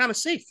quarterback, it's kind of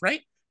safe,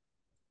 right?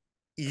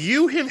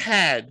 You have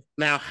had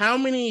now how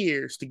many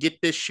years to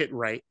get this shit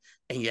right,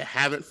 and you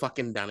haven't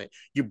fucking done it.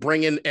 You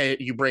bring in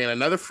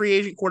another free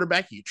agent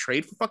quarterback. You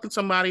trade for fucking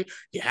somebody.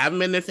 You have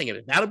them in there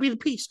thinking that'll be the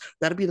piece.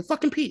 That'll be the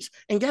fucking piece.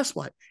 And guess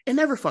what? It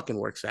never fucking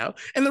works out.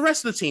 And the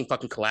rest of the team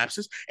fucking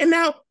collapses. And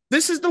now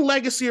this is the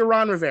legacy of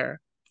Ron Rivera.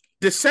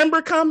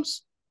 December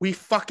comes, we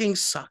fucking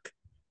suck.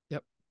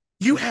 Yep.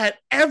 You had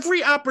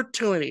every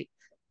opportunity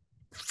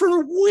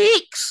for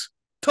weeks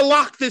to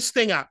lock this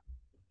thing up,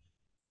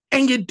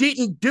 and you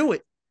didn't do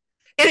it.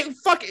 And it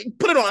fucking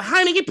put it on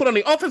Heineke, put it on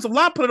the offensive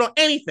line, put it on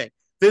anything.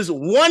 There's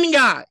one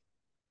guy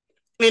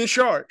in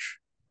charge.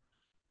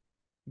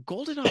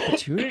 Golden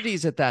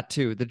opportunities at that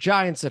too. The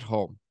Giants at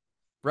home,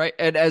 right?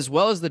 And as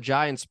well as the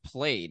Giants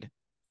played,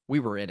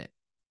 we were in it,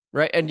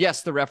 right? And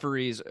yes, the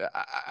referees,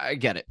 I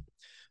get it.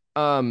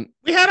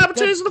 We had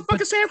opportunities in the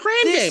fucking San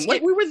Fran game.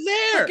 Like we were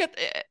there.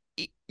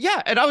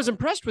 Yeah, and I was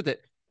impressed with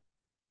it.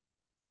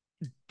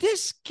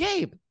 This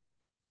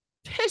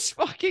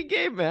fucking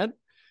game, man.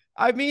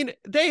 I mean,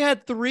 they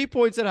had 3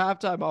 points at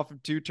halftime off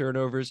of 2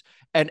 turnovers,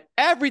 and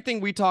everything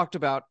we talked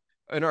about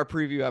in our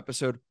preview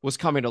episode was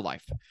coming to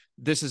life.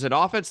 This is an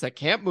offense that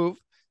can't move.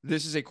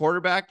 This is a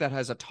quarterback that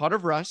has a ton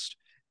of rust,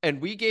 and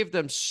we gave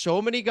them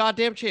so many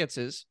goddamn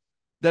chances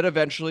that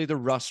eventually the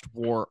rust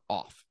wore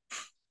off.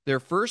 Their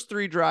first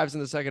 3 drives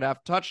in the second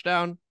half,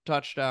 touchdown,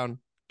 touchdown,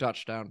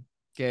 touchdown,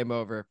 game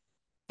over.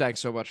 Thanks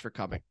so much for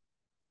coming.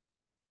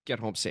 Get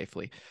home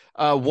safely.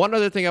 One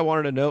other thing I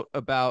wanted to note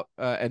about,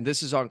 and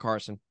this is on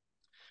Carson.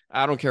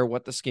 I don't care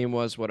what the scheme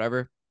was,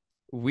 whatever.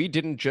 We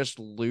didn't just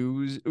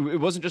lose. It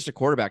wasn't just a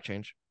quarterback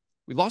change.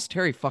 We lost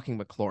Terry fucking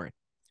McLaurin.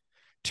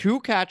 2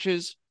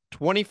 catches,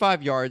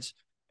 25 yards,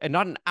 and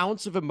not an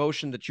ounce of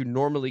emotion that you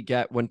normally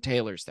get when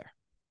Taylor's there.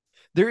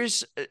 There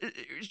is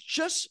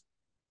just...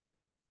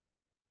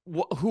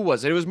 Who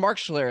was it? It was Mark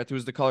Schlereth, who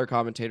was the color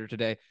commentator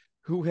today,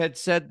 who had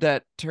said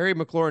that Terry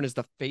McLaurin is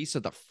the face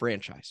of the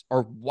franchise.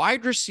 Our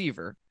wide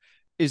receiver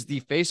is the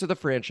face of the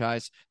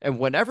franchise. And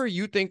whenever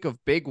you think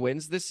of big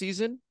wins this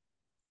season,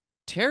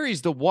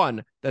 Terry's the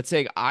one that's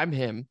saying, I'm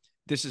him.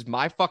 This is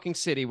my fucking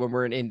city when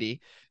we're in Indy.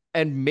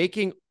 And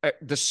making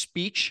the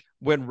speech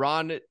when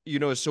Ron,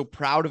 is so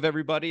proud of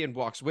everybody and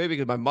walks away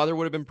because my mother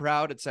would have been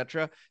proud,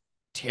 etc.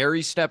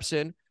 Terry steps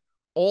in.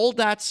 All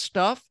that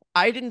stuff.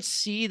 I didn't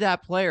see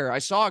that player. I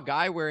saw a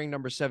guy wearing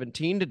number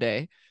 17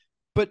 today,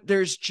 but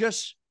there's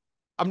just,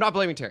 I'm not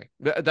blaming Terry.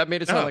 That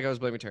made it sound like I was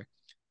blaming Terry.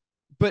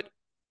 But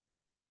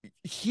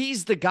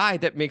he's the guy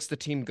that makes the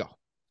team go.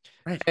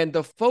 Right. And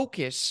the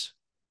focus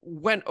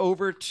went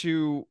over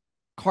to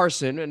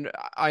Carson, and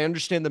I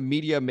understand the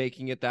media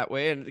making it that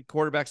way, and the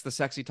quarterback's the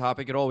sexy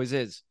topic. It always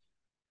is.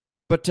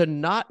 But to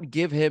not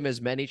give him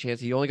as many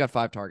chances, he only got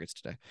 5 targets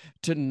today.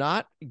 To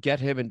not get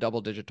him in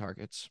double-digit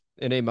targets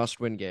in a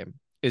must-win game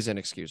is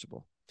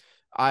inexcusable.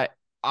 I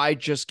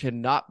just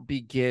cannot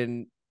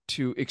begin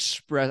to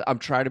express, I'm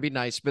trying to be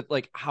nice, but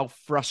like how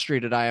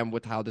frustrated I am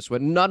with how this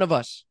went. None of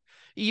us,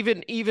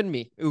 even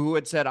me, who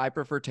had said I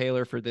prefer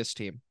Taylor for this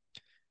team,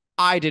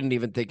 I didn't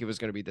even think it was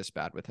going to be this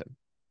bad with him.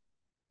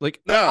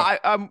 Like, no.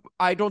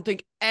 I don't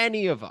think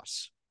any of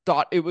us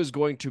thought it was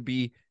going to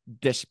be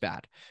this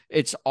bad.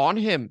 It's on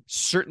him,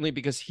 certainly,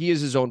 because he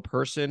is his own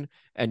person.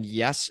 And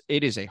yes,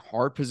 it is a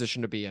hard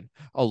position to be in.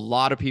 A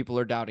lot of people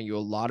are doubting you. A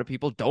lot of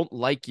people don't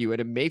like you, and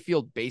it may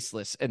feel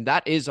baseless, and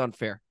that is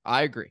unfair.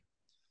 I agree.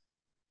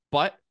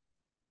 But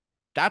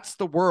that's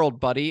the world,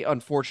 buddy,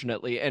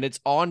 unfortunately, and it's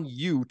on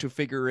you to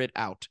figure it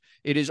out.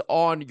 It is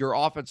on your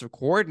offensive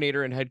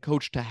coordinator and head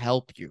coach to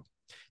help you.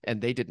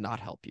 And they did not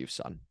help you,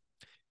 son.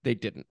 They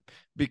didn't,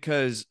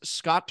 because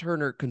Scott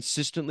Turner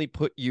consistently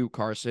put you,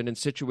 Carson, in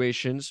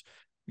situations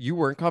you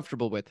weren't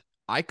comfortable with.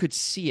 I could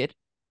see it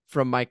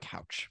from my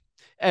couch.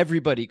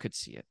 Everybody could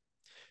see it.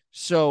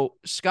 So,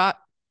 Scott,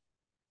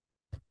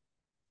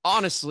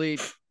 honestly,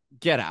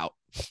 get out.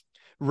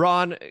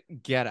 Ron,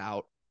 get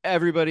out.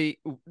 Everybody,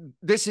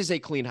 this is a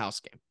clean house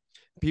game.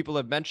 People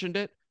have mentioned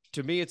it.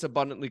 To me, it's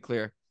abundantly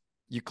clear.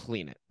 You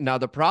clean it. Now,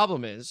 the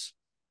problem is,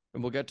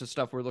 and we'll get to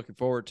stuff we're looking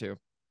forward to,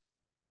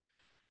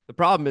 the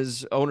problem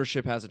is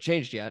ownership hasn't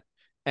changed yet.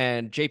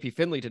 And JP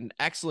Finley did an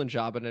excellent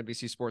job on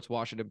NBC Sports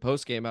Washington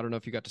postgame. I don't know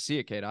if you got to see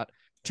it, K-Dot.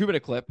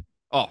 2-minute clip.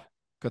 Oh,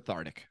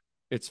 cathartic.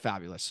 It's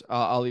fabulous.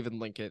 I'll even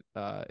link it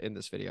in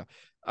this video.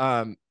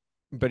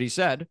 But he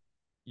said,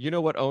 you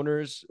know what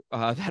owners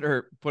that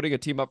are putting a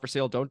team up for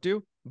sale don't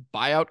do?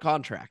 Buy out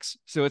contracts.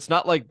 So it's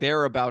not like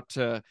they're about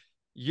to,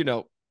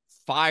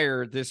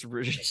 fire this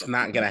regime. It's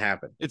not going to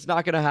happen. It's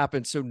not going to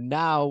happen. So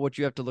now what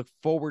you have to look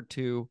forward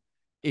to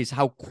is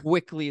how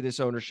quickly this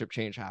ownership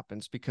change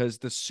happens, because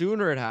the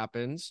sooner it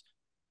happens,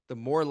 the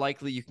more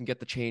likely you can get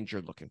the change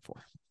you're looking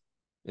for.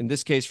 In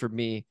this case, for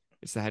me,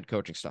 it's the head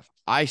coaching stuff.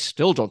 I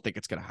still don't think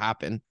it's going to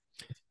happen.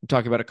 I'm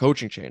talking about a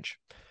coaching change,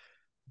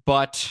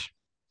 but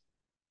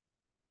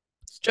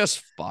it's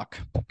just fuck.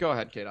 Go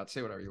ahead, Kate. I'll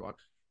say whatever you want.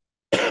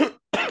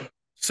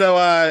 So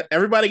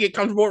everybody get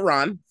comfortable with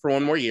Ron for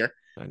one more year.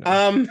 Look,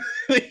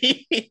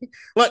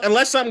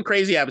 unless something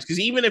crazy happens, because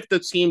even if the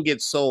team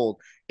gets sold,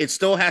 it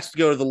still has to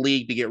go to the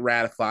league to get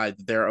ratified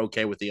that they're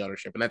okay with the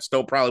ownership, and that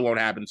still probably won't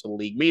happen until the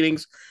league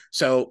meetings.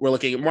 So we're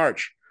looking at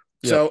March.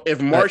 Yep. So if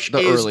March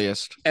at the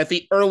earliest, at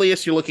the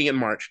earliest, you're looking at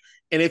March.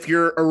 And if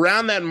you're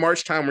around that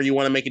March time where you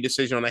want to make a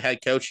decision on a head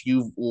coach,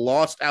 you've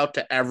lost out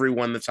to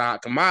everyone that's a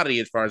hot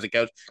commodity as far as a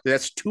coach.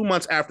 That's 2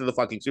 months after the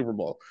fucking Super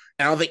Bowl.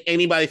 And I don't think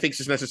anybody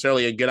thinks it's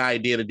necessarily a good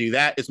idea to do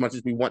that as much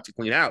as we want to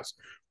clean house.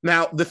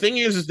 Now, the thing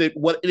is that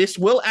what this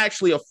will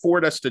actually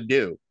afford us to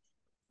do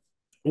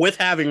with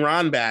having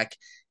Ron back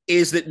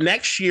is that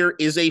next year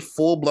is a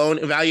full-blown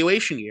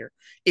evaluation year.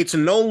 It's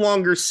no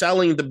longer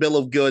selling the bill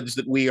of goods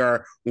that we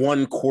are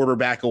one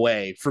quarterback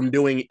away from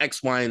doing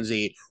X, Y, and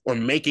Z or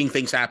making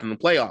things happen in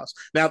the playoffs.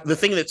 Now, the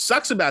thing that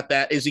sucks about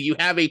that is that you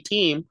have a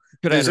team.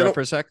 Could I interrupt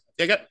for a sec?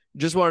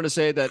 Just wanted to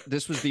say that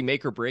this was the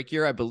make or break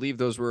year. I believe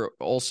those were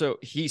also,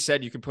 he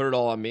said you can put it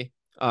all on me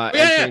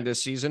entering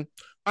this season.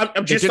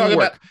 I'm just talking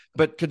about,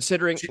 but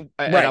considering,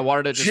 and I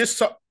wanted to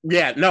just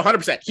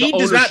 100%. He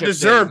does not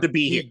deserve to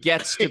be here. He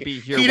gets to be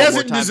here. He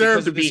doesn't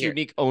deserve to be here.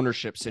 Unique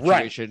ownership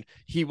situation. Right.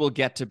 He will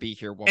get to be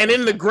here. And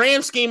in the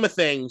grand scheme of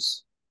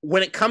things,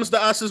 when it comes to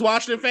us as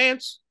Washington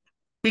fans,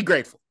 be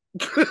grateful.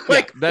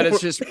 That is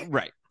just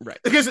right.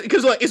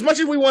 Because look, as much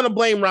as we want to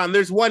blame Ron,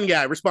 there's one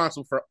guy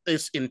responsible for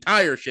this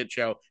entire shit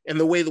show and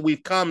the way that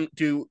we've come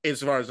to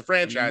as far as the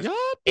franchise, and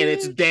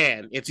it's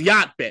Dan. It's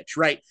Yacht Bitch,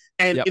 right?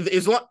 And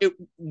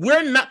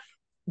we're not.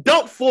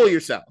 Don't fool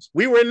yourselves.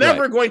 We were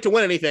never going to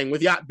win anything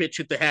with Yacht Bitch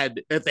at the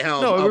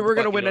helm. No, we were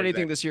going to win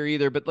anything this year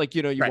either. But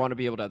you want to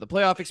be able to have the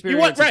playoff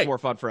experience. It's more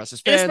fun for us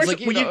as fans.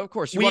 Of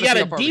course, when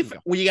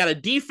you got a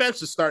defense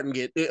to start and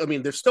get. I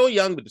mean, they're still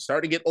young, but they're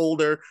starting to get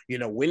older.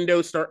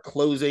 Windows start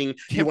closing.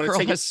 You want to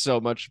take has so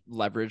much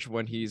leverage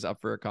when he's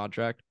up for a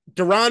contract.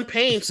 Deron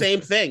Payne,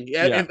 same thing.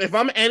 If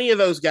I'm any of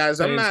those guys,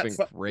 Payne's I'm not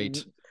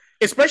great.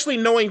 Especially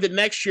knowing that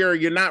next year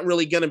you're not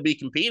really going to be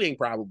competing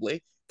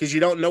probably, because you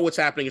don't know what's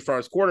happening as far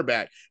as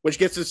quarterback, which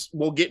gets us,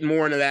 we'll get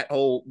more into that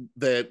whole,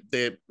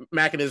 the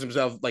mechanisms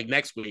of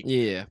next week.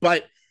 Yeah.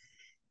 But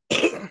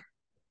the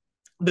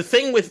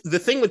thing with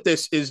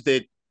this is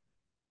that,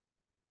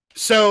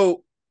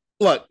 so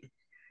look,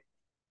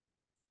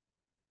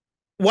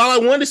 while I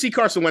wanted to see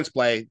Carson Wentz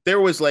play, there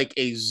was a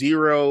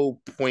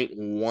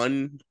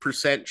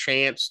 0.1%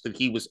 chance that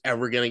he was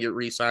ever going to get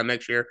re-signed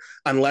next year,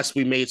 unless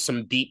we made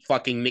some deep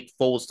fucking Nick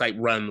Foles type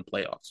run in the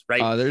playoffs,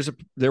 right?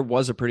 There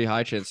was a pretty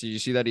high chance. Did you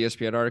see that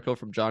ESPN article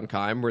from John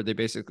Keim where they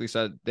basically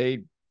said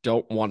they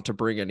don't want to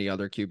bring any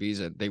other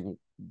QBs in?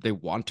 They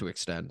want to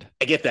extend.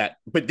 I get that,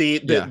 but and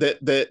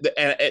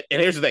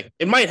here's the thing: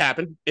 it might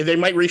happen. They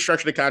might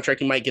restructure the contract.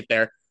 You might get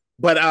there,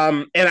 but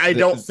and I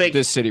don't think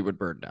this city would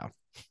burn down.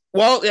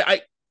 Well,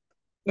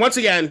 once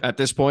again, at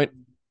this point,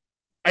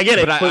 I get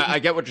it. But I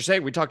get what you're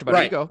saying. We talked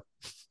about ego.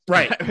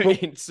 Right. I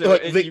mean, so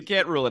you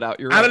can't rule it out.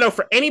 You're right. I don't know.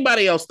 For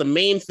anybody else, the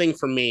main thing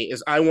for me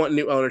is I want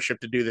new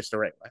ownership to do this the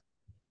right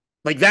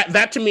way.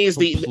 That to me is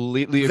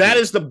that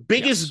is the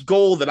biggest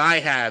goal that I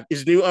have,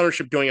 is new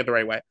ownership doing it the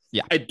right way.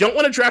 Yeah. I don't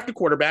want to draft a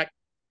quarterback.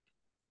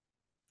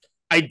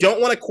 I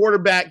don't want a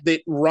quarterback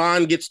that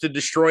Ron gets to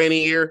destroy in a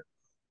year,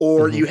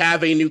 or you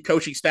have a new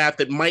coaching staff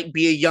that might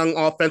be a young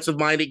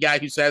offensive-minded guy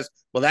who says,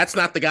 well, that's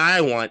not the guy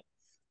I want.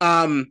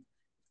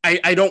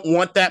 I don't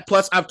want that.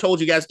 Plus, I've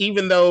told you guys,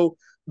 even though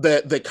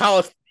the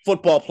college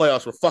football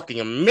playoffs were fucking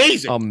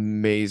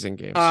amazing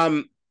games.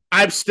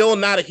 I'm still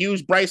not a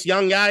huge Bryce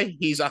Young guy.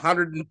 He's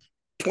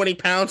 120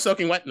 pounds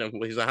soaking wet. No,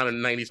 he's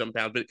 190 something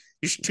pounds. But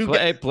he's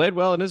played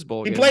well in his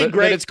bowl. He played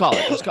great. But it's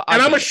college.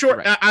 And I'm a short.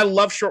 Right. I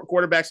love short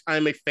quarterbacks.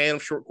 I'm a fan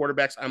of short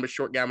quarterbacks. I'm a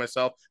short guy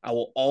myself. I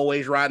will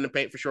always ride in the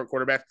paint for short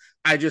quarterbacks.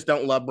 I just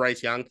don't love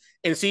Bryce Young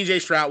and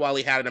CJ Stroud. While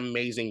he had an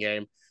amazing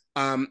game,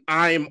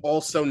 I am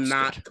also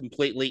not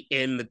completely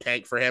in the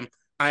tank for him.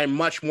 I am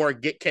much more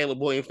get Caleb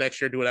Williams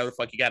next year. Do whatever the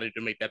fuck you got to do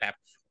to make that happen.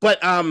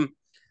 But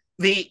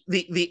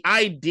the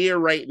idea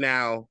right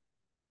now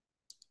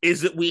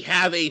is that we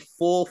have a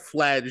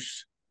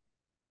full-fledged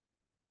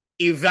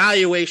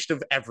evaluation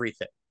of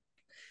everything.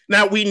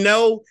 Now, we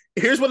know,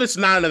 here's what it's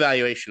not an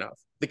evaluation of: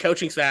 the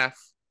coaching staff,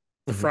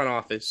 the front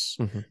office.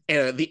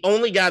 And the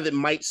only guy that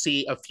might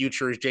see a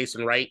future is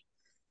Jason Wright,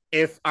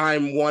 if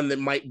I'm one that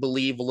might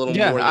believe a little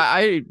more.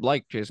 I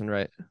like Jason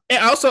Wright.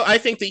 And also, I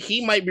think that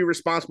he might be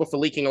responsible for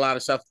leaking a lot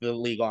of stuff to the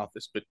league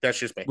office, but that's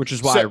just me. Which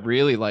is why I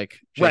really like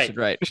Jason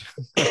Wright.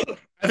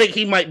 I think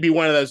he might be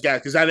one of those guys,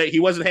 because I know he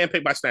wasn't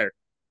handpicked by Snyder.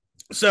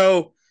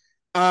 So,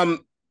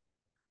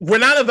 we're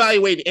not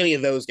evaluating any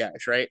of those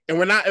guys, right? And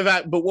we're not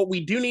but what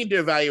we do need to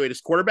evaluate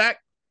is quarterback,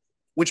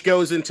 which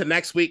goes into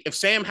next week. If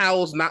Sam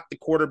Howell's not the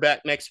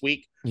quarterback next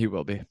week, he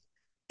will be.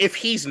 If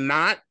he's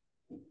not,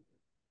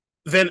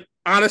 then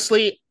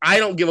honestly, I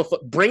don't give a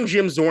fuck. Bring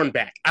Jim Zorn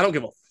back. I don't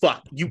give a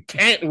fuck. You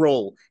can't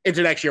roll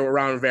into next year with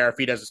Ron Rivera if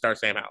he doesn't start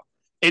Sam Howell.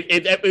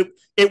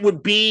 It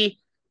would be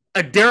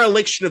a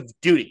dereliction of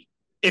duty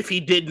if he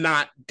did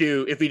not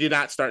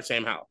start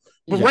Sam Howell.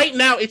 But right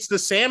now, it's the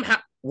Sam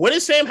Howell. What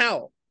is Sam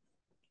Howell?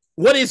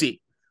 What is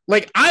he?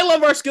 Like, I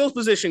love our skills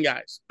position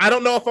guys. I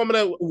don't know if I'm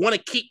going to want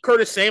to keep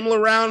Curtis Samuel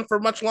around for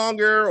much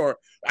longer, or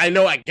I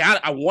know I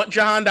want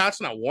Jahan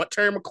Dotson. I want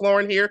Terry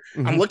McLaurin here.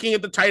 Mm-hmm. I'm looking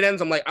at the tight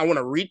ends. I'm like, I want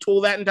to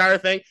retool that entire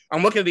thing.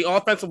 I'm looking at the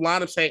offensive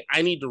line. I'm saying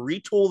I need to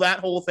retool that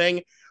whole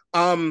thing.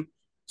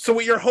 So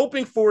what you're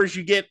hoping for is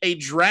you get a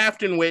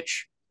draft in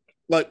which,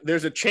 look,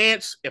 there's a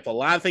chance if a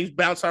lot of things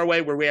bounce our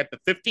way where we're at the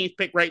 15th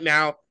pick right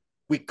now,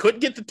 we could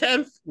get the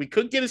 10th. We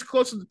could get as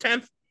close to the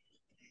 10th.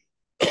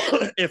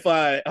 If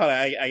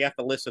I got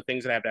the list of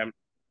things that have to happen.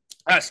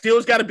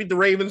 Steelers got to beat the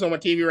Ravens on my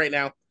TV right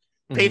now.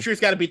 Mm-hmm.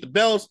 Patriots got to beat the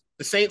Bills,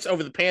 the Saints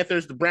over the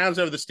Panthers, the Browns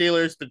over the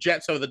Steelers, the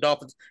Jets over the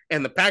Dolphins,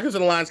 and the Packers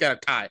and the Lions got a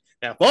tie.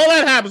 Now, if all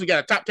that happens, we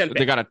got a top 10 pick.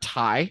 They got a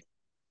tie?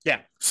 Yeah.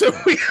 So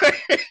we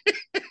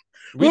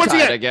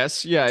tied, I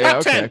guess. Yeah,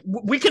 okay. 10.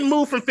 We can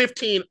move from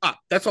 15 up.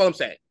 That's all I'm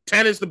saying.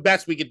 10 is the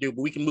best we could do,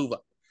 but we can move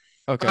up.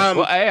 Okay.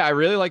 Well, hey, I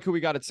really like who we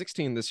got at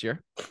 16 this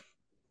year.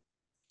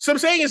 So I'm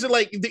saying is that,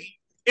 like,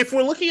 if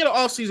we're looking at an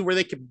offseason where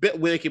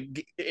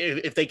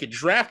if they could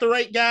draft the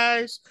right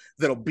guys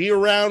that'll be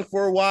around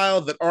for a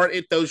while, that aren't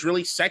at those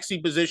really sexy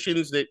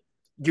positions that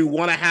you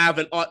want to have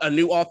a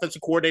new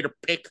offensive coordinator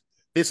pick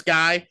this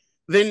guy,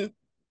 then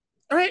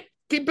all right,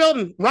 keep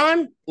building.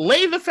 Ron,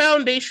 lay the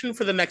foundation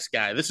for the next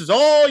guy. This is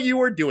all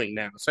you are doing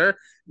now, sir.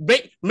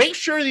 Make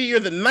sure that you're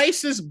the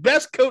nicest,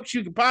 best coach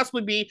you could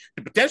possibly be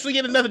to potentially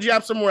get another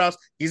job somewhere else,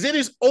 because it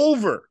is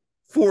over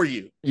for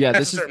you. Yeah,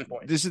 this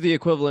is the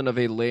equivalent of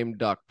a lame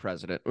duck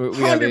president. We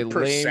have a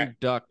lame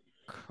duck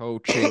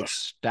coaching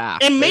staff.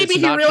 And maybe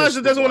he realizes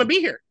it doesn't want to be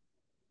here.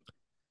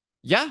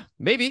 Yeah,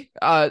 maybe.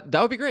 That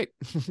would be great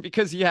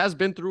because he has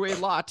been through a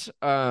lot.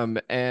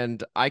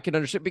 And I can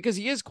understand because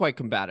he is quite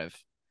combative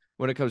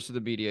when it comes to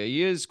the media.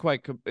 He is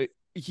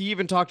he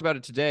even talked about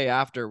it today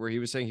after, where he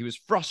was saying he was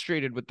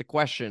frustrated with the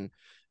question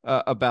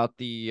about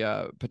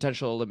the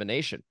potential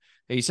elimination.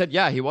 He said,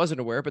 yeah, he wasn't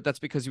aware, but that's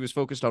because he was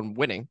focused on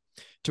winning,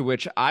 to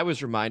which I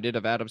was reminded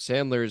of Adam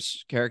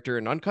Sandler's character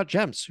in Uncut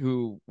Gems,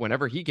 who,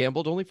 whenever he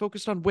gambled, only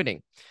focused on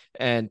winning,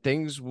 and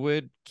things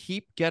would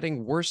keep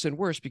getting worse and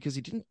worse because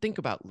he didn't think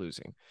about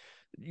losing.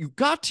 You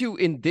got to,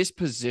 in this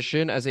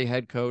position as a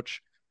head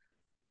coach,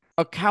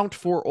 account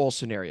for all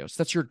scenarios.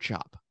 That's your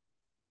job.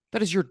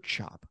 That is your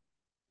job,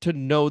 to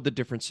know the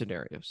different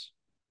scenarios.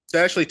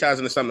 That actually ties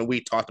into something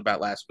we talked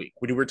about last week.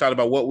 We were talking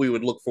about what we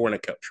would look for in a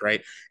coach,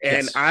 right?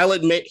 And yes. I'll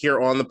admit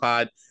here on the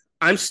pod,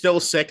 I'm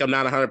still sick. I'm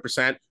not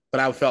 100%, but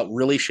I felt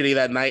really shitty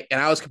that night, and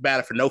I was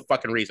combative for no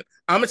fucking reason.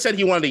 Ahmed said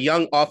he wanted a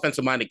young,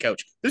 offensive-minded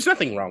coach. There's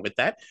nothing wrong with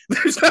that.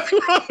 There's nothing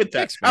wrong with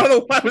that. I don't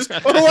know why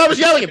I was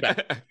yelling about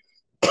it.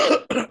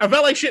 I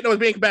felt like shit and I was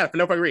being combative for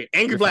no fucking reason.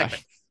 Angry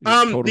black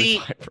man.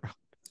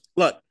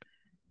 Look.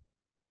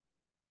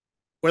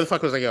 Where the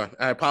fuck was I going?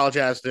 I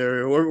apologize.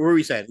 Where were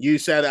we saying? You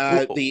said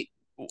I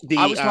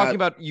was talking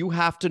about you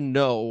have to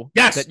know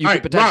that you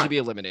could potentially be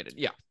eliminated.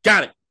 Yeah.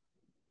 Got it.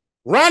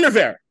 Ron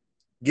Rivera,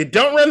 you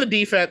don't run the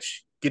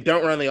defense. You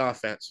don't run the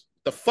offense.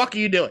 The fuck are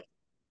you doing?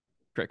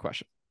 Great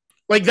question.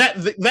 Like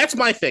that's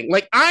my thing.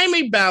 Like I'm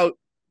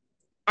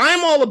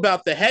all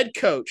about the head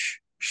coach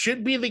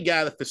should be the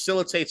guy that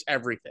facilitates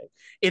everything.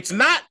 It's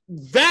not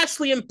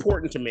vastly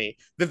important to me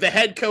that the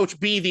head coach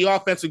be the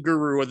offensive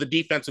guru or the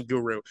defensive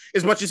guru,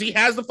 as much as he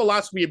has the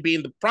philosophy of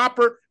being the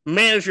proper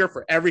manager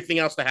for everything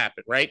else to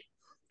happen, right?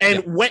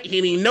 And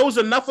he knows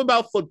enough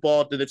about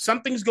football that if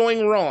something's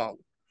going wrong,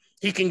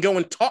 he can go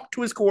and talk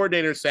to his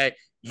coordinator and say,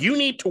 you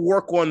need to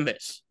work on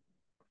this.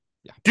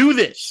 Yeah. Do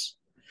this.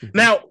 Mm-hmm.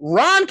 Now,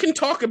 Ron can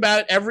talk about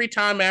it every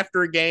time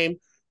after a game.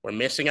 We're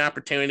missing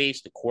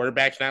opportunities. The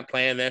quarterback's not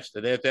playing this.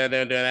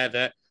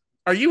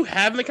 Are you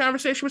having the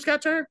conversation with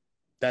Scott Turner?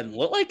 Doesn't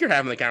look like you're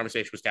having the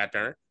conversation with Scott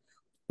Turner.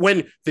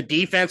 When the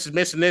defense is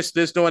missing this,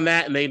 doing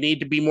that, and they need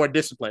to be more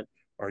disciplined,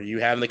 are you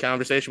having the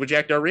conversation with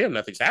Jack Del Rio?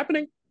 Nothing's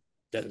happening.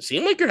 Doesn't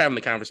seem like you're having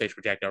the conversation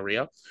with Jack Del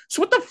Rio.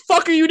 So what the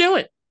fuck are you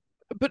doing?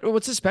 But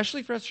what's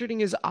especially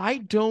frustrating is I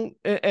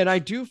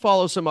do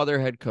follow some other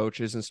head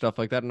coaches and stuff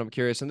like that, and I'm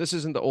curious, and this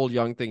isn't the old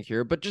young thing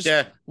here, but just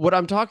what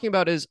I'm talking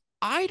about is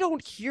I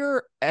don't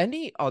hear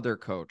any other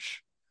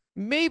coach.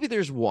 Maybe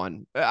there's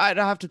one. I'd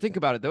have to think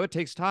about it, though. It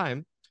takes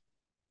time.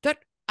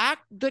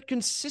 That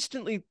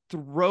consistently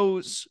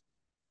throws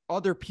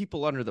other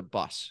people under the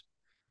bus.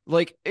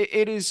 Like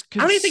it is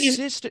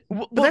consistent.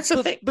 But that's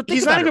the thing. But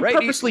he's not even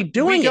purposely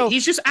doing it.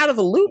 He's just out of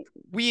the loop.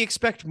 We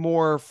expect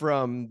more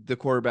from the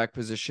quarterback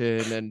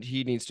position, and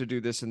he needs to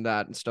do this and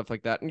that and stuff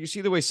like that. And you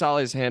see the way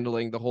Saleh is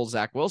handling the whole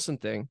Zach Wilson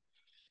thing.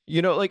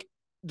 You know, like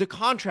the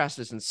contrast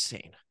is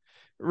insane,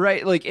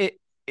 right? Like it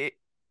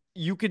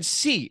you could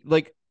see,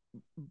 like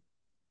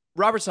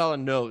Robert Saleh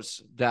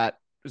knows that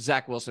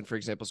Zach Wilson, for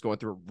example, is going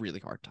through a really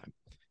hard time.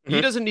 Mm-hmm.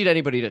 He doesn't need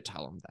anybody to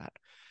tell him that.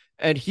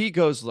 And he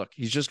goes, look,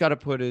 he's just got to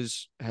put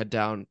his head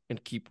down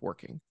and keep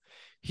working.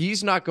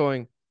 He's not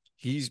going,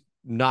 he's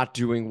not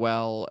doing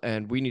well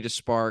and we need a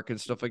spark and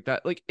stuff like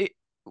that. Like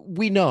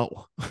we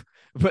know,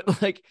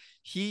 but like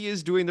he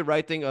is doing the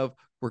right thing of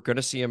we're going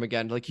to see him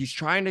again. Like he's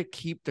trying to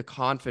keep the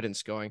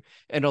confidence going.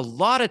 And a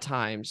lot of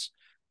times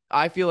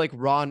I feel like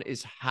Ron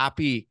is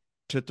happy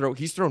to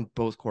he's thrown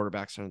both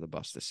quarterbacks under the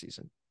bus this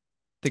season.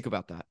 Think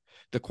about that.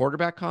 The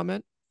quarterback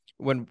comment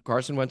when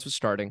Carson Wentz was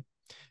starting,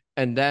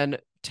 and then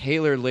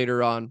Taylor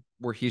later on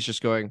where he's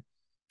just going,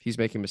 he's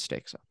making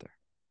mistakes out there.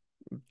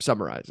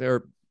 Summarize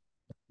or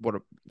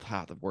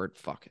the word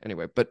fuck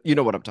anyway, but you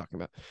know what I'm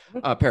talking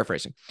about.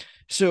 Paraphrasing.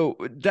 So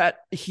that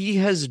he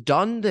has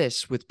done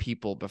this with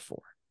people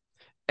before.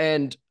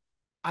 And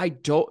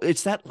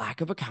it's that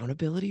lack of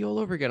accountability all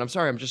over again. I'm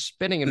sorry. I'm just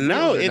spinning and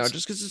no, it's now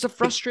just because it's a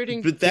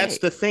frustrating. But that's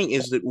the thing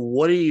is that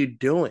what are you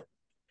doing?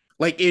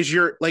 Like,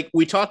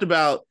 we talked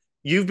about,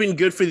 you've been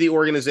good for the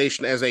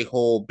organization as a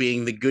whole,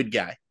 being the good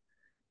guy.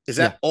 Is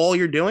that all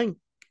you're doing?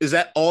 Is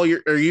that all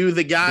are you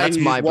the guy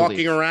who's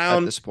walking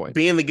around at this point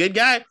being the good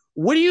guy?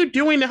 What are you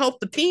doing to help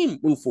the team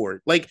move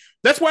forward? Like,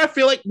 that's why I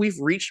feel like we've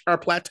reached our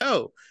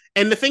plateau.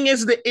 And the thing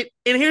is and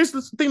here's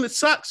the thing that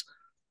sucks.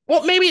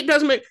 Well, maybe it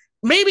doesn't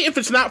maybe if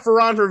it's not for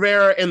Ron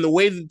Rivera and the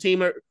way the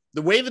team and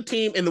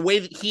the way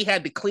that he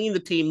had to clean the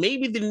team,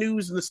 maybe the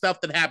news and the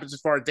stuff that happens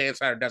as far as Dan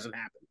Snyder doesn't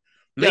happen.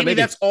 Maybe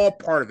that's all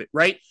part of it,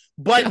 right?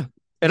 But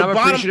and I'm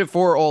appreciative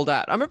for all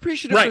that. I'm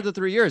appreciative for the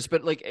 3 years,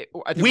 but like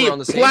I think we're on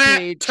the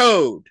same page.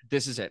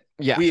 This is it.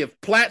 Yeah, we have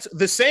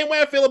the same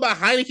way I feel about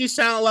Heineke's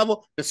talent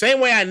level, the same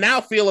way I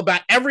now feel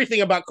about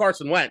everything about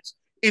Carson Wentz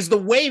is the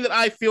way that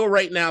I feel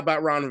right now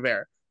about Ron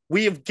Rivera.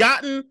 We have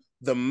gotten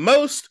the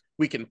most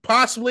we can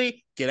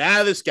possibly get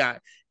out of this guy.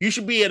 You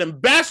should be an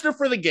ambassador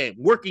for the game,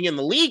 working in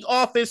the league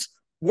office,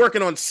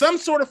 working on some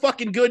sort of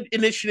fucking good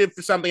initiative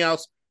for something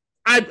else.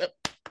 I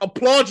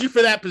applaud you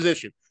for that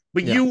position,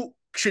 but you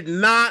should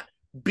not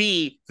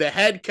be the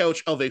head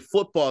coach of a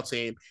football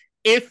team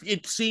if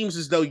it seems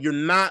as though you're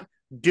not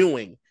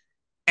doing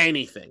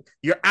anything.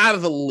 You're out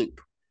of the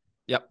loop.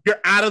 Yep. You're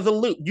out of the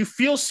loop. You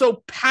feel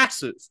so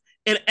passive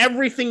in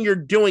everything you're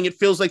doing. It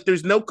feels like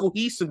there's no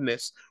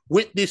cohesiveness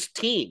with this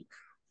team.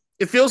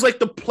 It feels like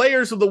the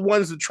players are the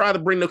ones that try to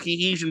bring the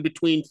cohesion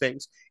between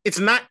things. It's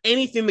not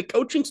anything the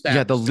coaching staff.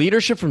 Yeah, the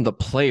leadership from the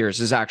players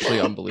is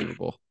actually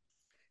unbelievable.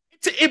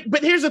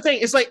 But here's the thing.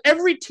 It's like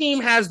every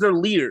team has their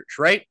leaders,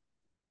 right?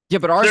 Yeah,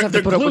 but ours have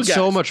to put up with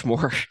so much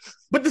more.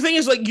 But the thing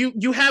is, like,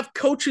 you have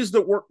coaches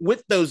that work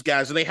with those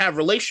guys and they have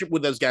relationship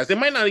with those guys. They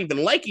might not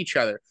even like each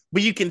other,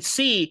 but you can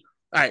see,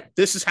 all right,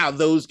 this is how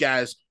those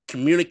guys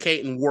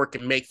communicate and work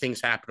and make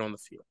things happen on the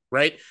field,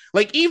 right?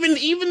 Like even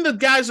the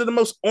guys that are the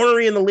most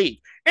ornery in the league.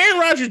 Aaron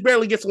Rodgers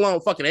barely gets along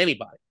with fucking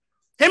anybody.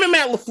 Him and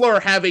Matt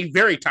LaFleur have a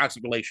very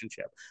toxic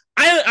relationship.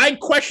 I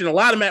question a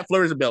lot of Matt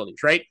LaFleur's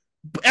abilities, right?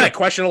 And I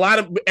question a lot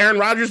of Aaron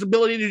Rodgers'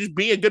 ability to just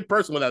be a good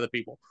person with other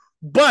people.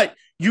 But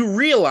you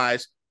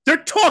realize they're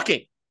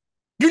talking.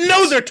 You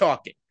know they're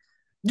talking.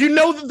 You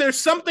know that there's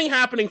something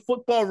happening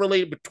football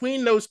related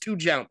between those two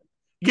gentlemen.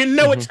 You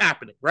know it's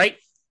happening, right?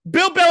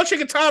 Bill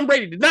Belichick and Tom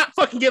Brady did not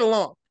fucking get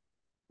along.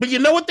 But you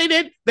know what they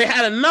did? They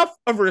had enough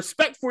of a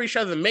respect for each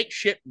other to make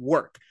shit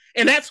work.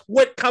 And that's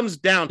what comes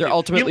down to. They're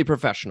ultimately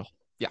professional.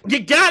 Yeah. You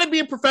got to be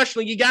a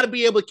professional. You got to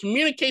be able to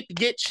communicate to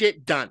get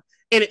shit done.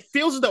 And it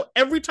feels as though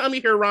every time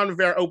you hear Ron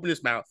Rivera open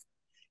his mouth,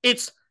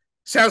 it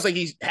sounds like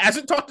he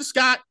hasn't talked to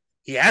Scott.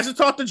 He hasn't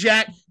talked to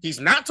Jack. He's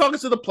not talking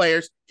to the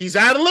players. He's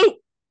out of the loop.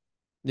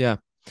 Yeah.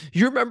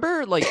 You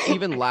remember, like,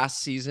 even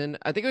last season,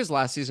 I think it was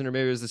last season or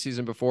maybe it was the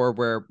season before,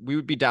 where we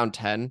would be down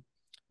 10.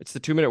 It's the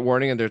 2-minute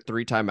warning and there are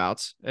 3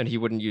 timeouts and he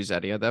wouldn't use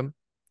any of them.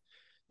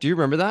 Do you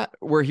remember that?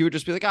 Where he would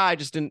just be like,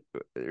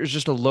 there's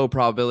just a low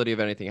probability of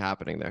anything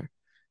happening there.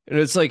 And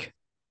it's like,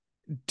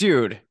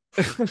 dude,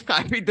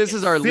 I mean, this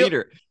is our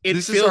leader.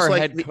 This is our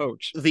head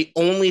coach. The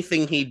only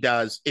thing he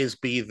does is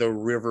be the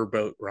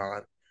riverboat,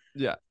 Ron.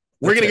 Yeah.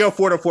 We're going to go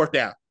for it on 4th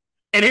down.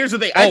 And here's the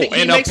thing. I think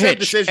he makes that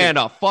decision. And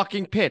a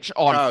fucking pitch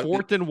on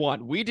 4th and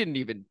 1. We didn't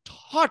even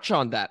touch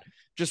on that.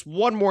 Just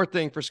one more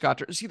thing for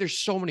Scott. See, there's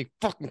so many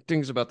fucking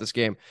things about this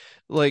game.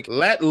 Like,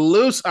 let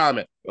loose on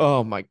it.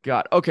 Oh my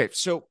God. Okay.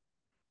 So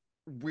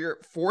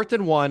we're 4th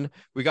and 1.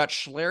 We got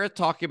Schlereth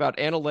talking about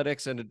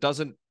analytics and it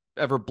doesn't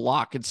ever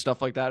block and stuff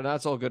like that. And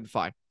that's all good and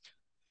fine.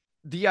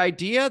 The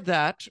idea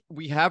that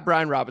we have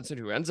Brian Robinson,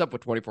 who ends up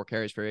with 24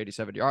 carries for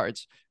 87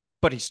 yards,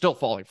 but he's still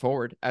falling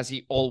forward, as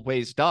he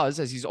always does,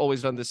 as he's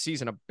always done this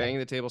season. I'm banging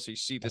the table so you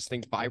see this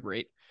thing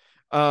vibrate.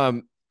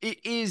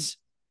 It is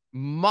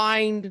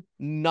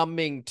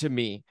mind-numbing to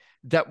me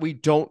that we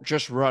don't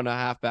just run a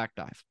halfback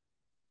dive.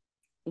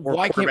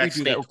 Why can't we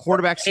do that? Or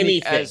quarterback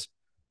sneak as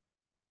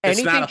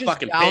anything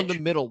just down pitch.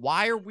 The middle.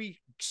 Why are we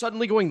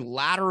suddenly going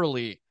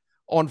laterally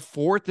on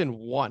 4th and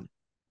 1?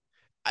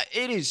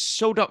 It is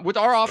so dumb. With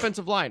our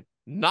offensive line,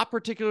 not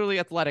particularly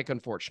athletic,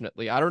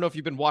 unfortunately. I don't know if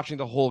you've been watching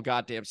the whole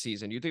goddamn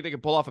season. You think they can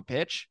pull off a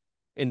pitch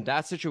in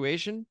that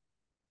situation?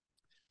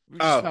 We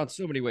just found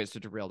so many ways to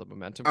derail the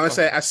momentum. I would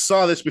say I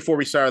saw this before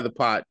we started the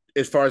pod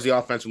as far as the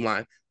offensive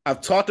line.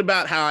 I've talked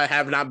about how I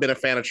have not been a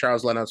fan of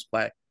Charles Leno's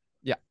play.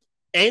 Yeah.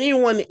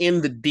 anyone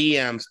in the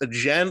DMs of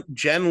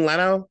Jen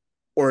Leno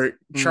or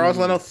Charles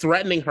Leno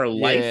threatening her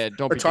life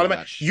don't or be talking doing about,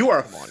 that shit. you are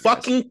a Come on,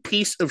 fucking guys.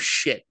 piece of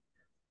shit.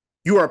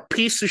 You are a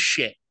piece of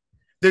shit.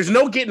 There's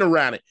no getting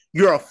around it.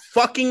 You're a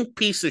fucking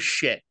piece of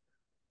shit.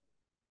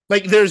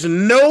 Like, there's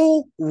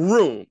no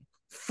room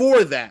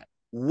for that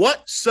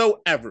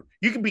whatsoever.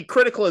 You can be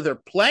critical of their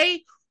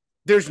play.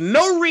 There's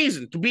no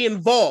reason to be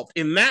involved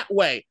in that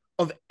way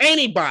of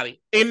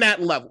anybody in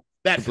that level.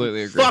 That's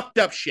Completely agree. fucked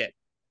up shit.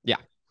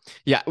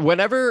 Yeah.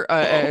 Whenever,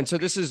 and so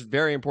this is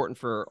very important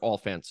for all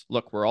fans.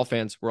 Look, we're all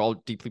fans. We're all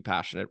deeply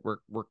passionate. We're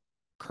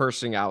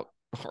cursing out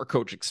our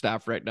coaching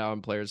staff right now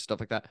and players, stuff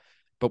like that.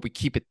 But we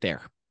keep it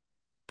there,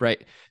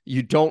 right?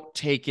 You don't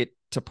take it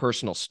to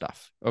personal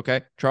stuff.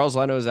 Okay. Charles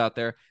Leno is out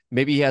there.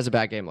 Maybe he has a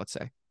bad game. Let's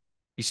say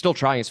he's still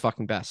trying his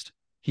fucking best.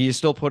 He is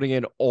still putting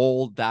in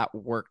all that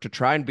work to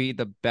try and be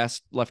the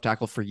best left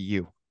tackle for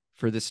you,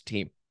 for this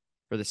team,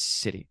 for this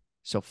city.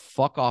 So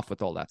fuck off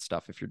with all that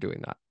stuff if you're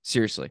doing that.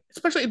 Seriously.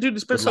 Especially, dude,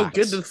 it's been so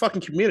good to the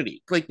fucking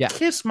community. Like,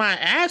 kiss my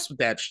ass with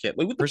that shit.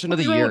 Like, what the Person of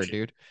the year,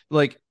 dude.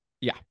 Like,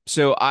 yeah.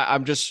 So I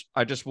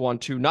just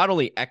want to not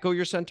only echo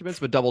your sentiments,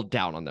 but double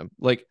down on them.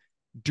 Like,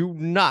 do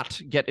not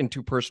get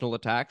into personal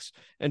attacks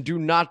and do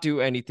not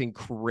do anything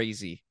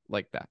crazy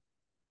like that.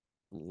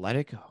 Let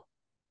it go.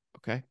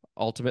 Okay.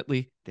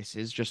 Ultimately, this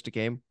is just a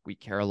game. We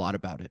care a lot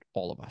about it.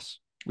 All of us.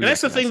 And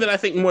that's the thing that I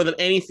think more than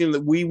anything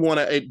that we want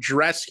to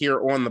address here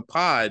on the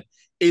pod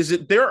is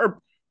that the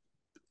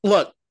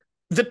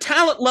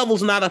talent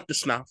level's not up to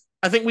snuff.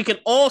 I think we can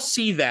all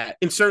see that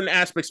in certain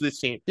aspects of this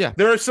team. Yeah.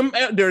 There are some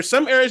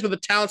areas where the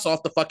talent's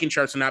off the fucking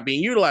charts and not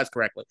being utilized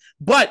correctly.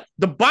 But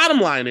the bottom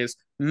line is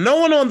no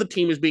one on the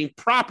team is being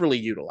properly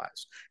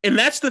utilized. And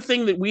that's the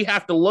thing that we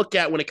have to look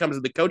at when it comes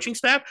to the coaching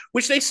staff,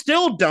 which they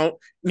still don't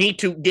need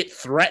to get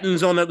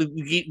threatened on their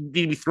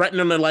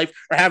life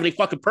or have any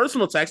fucking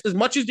personal attacks as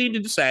much as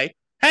needed to say,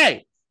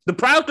 hey, the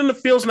product on the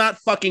field's not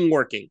fucking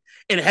working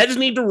and heads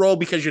need to roll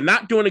because you're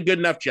not doing a good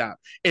enough job.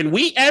 And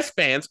we as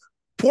fans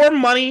pour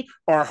money,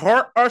 our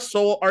heart, our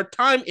soul, our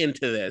time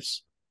into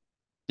this.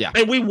 Yeah.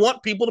 And we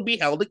want people to be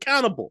held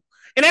accountable.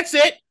 And that's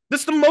it.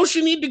 That's the most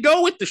you need to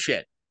go with the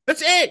shit.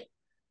 That's it.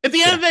 At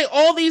the end of the day,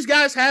 all these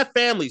guys have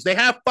families. They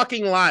have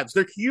fucking lives.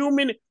 They're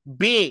human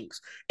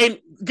beings. And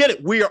get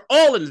it, we are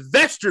all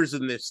investors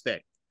in this thing.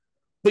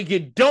 But you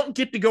don't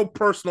get to go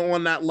personal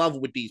on that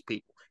level with these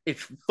people.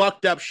 It's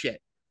fucked up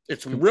shit.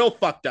 It's real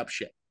fucked up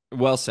shit.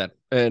 Well said.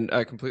 And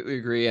I completely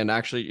agree. And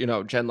actually,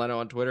 Jen Leno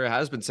on Twitter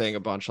has been saying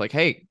a bunch like,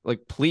 hey, like,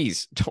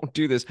 please don't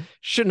do this.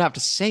 Shouldn't have to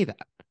say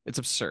that. It's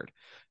absurd.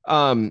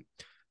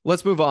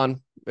 Let's move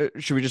on.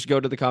 Should we just go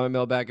to the comment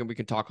mailbag and we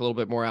can talk a little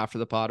bit more after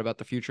the pod about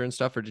the future and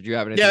stuff? Or did you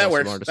have anything? Yeah, that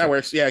works. That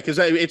works. Yeah, because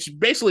it's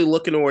basically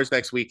looking towards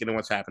next week and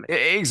what's happening.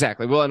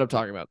 Exactly. We'll end up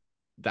talking about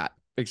that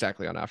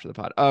exactly on after the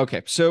pod.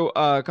 Okay. So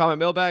comment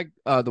mailbag,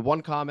 the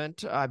one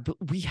comment,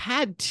 we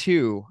had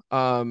two,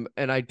 and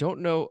I don't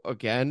know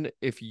again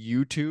if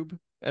YouTube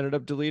ended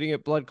up deleting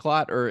it, blood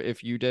clot, or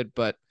if you did,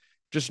 but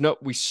just note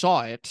we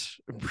saw it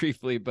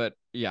briefly, but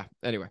yeah,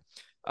 anyway.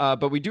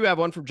 But we do have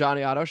one from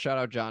Johnny Otto. Shout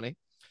out Johnny.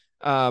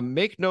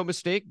 Make no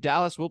mistake,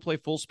 Dallas will play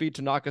full speed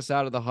to knock us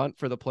out of the hunt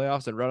for the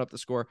playoffs and run up the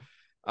score.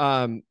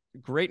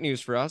 Great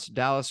news for us.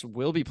 Dallas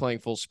will be playing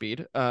full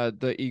speed.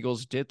 The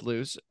Eagles did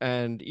lose,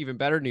 and even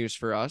better news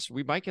for us,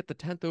 we might get the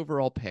 10th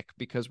overall pick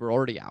because we're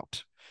already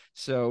out.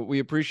 So we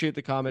appreciate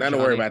the comment. Nothing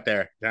to worry about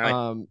there,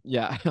 Johnny.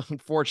 Yeah,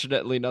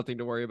 unfortunately, nothing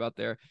to worry about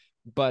there.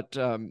 But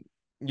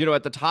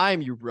at the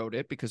time you wrote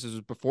it, because this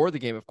was before the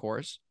game, of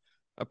course,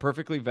 a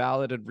perfectly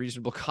valid and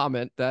reasonable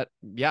comment that,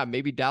 yeah,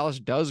 maybe Dallas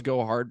does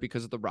go hard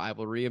because of the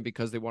rivalry and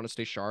because they want to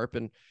stay sharp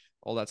and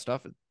all that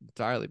stuff. It's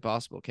entirely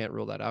possible. Can't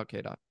rule that out,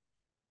 K-Dot.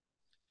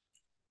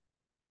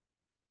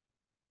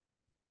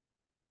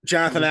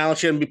 Jonathan Allen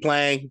shouldn't be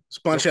playing. It's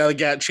a bunch of other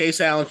guys.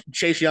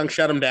 Chase Young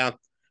shut him down.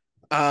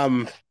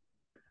 And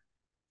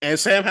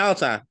Sam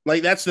Howell.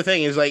 Like, that's the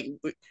thing is, like,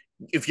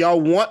 if y'all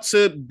want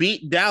to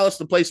beat Dallas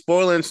to play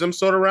spoiler in some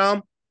sort of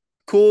realm,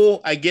 cool.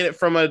 I get it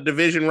from a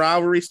division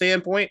rivalry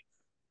standpoint.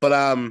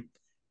 But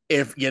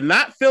if you're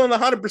not feeling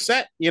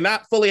 100%, you're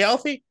not fully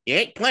healthy, you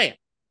ain't playing.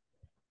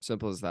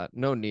 Simple as that.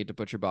 No need to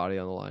put your body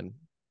on the line.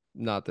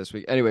 Not this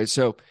week. Anyway,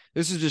 so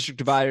this is District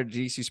Divided,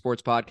 DC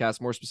Sports Podcast,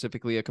 more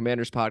specifically a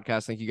Commanders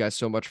podcast. Thank you guys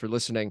so much for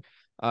listening.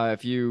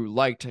 If you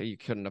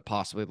couldn't have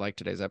possibly liked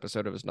today's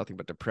episode. It was nothing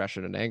but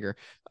depression and anger.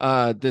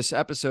 This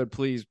episode,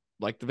 please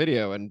like the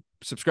video and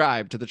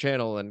subscribe to the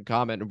channel and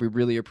comment. And we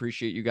really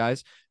appreciate you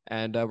guys.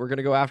 And we're going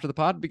to go after the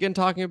pod, begin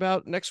talking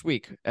about next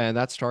week. And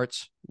that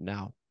starts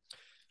now.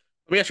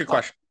 Let me ask you a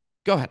question.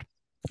 Go ahead.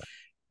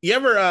 You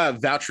ever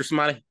vouch for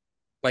somebody,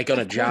 like on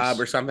a job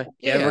or something?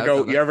 You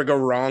ever go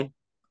wrong?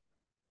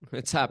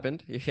 It's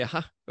happened.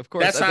 Yeah, of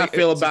course. That's how I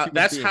feel about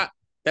that's how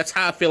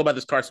I feel about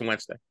this Carson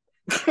Wentz thing.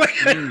 Let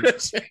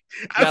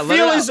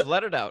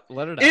it out.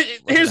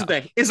 Here's the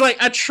thing. It's like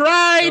I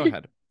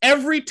tried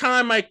every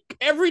time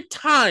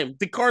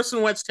the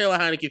Carson Wentz Taylor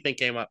Heineke thing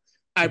came up.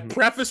 I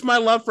prefaced my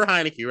love for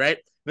Heineke, right?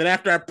 Then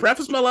after I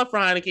preface my love for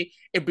Heinicke,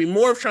 it'd be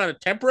more of trying to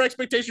temper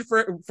expectation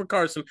for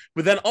Carson,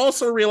 but then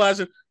also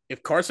realizing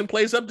if Carson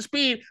plays up to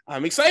speed,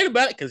 I'm excited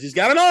about it because he's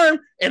got an arm.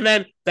 And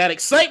then that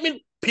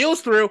excitement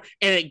peels through,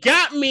 and it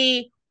got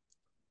me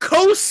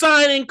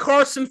co-signing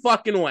Carson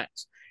fucking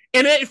Wentz.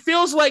 And it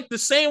feels like the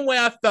same way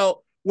I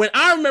felt when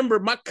I remember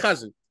my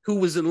cousin, who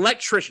was an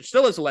electrician,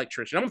 still is an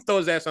electrician. I'm going to throw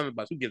his ass on the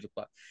bus. Who gives a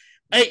fuck?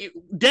 Hey,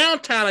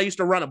 downtown, I used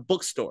to run a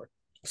bookstore,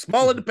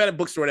 small independent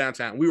bookstore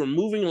downtown. We were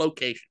moving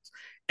locations.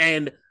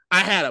 And I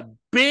had a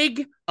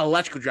big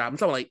electrical job. I'm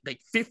talking like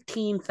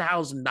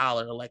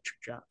 $15,000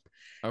 electric job.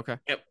 Okay.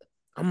 And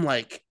I'm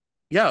like,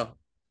 yo,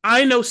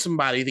 I know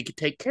somebody that could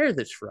take care of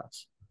this for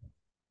us.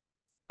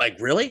 Like,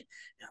 really?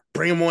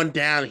 Bring him on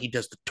down. He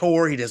does the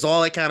tour. He does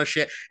all that kind of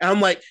shit. And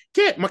I'm like,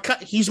 yeah,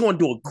 he's going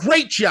to do a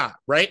great job,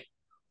 right?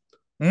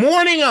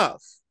 Morning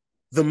of,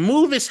 the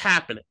move is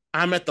happening.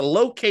 I'm at the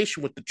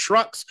location with the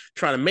trucks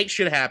trying to make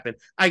shit happen.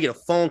 I get a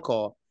phone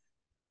call.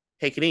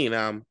 Hey,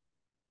 Kadeen,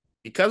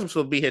 your cousin's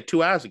supposed to be here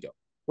 2 hours ago.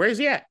 Where is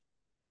he at?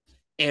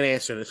 And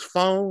answering his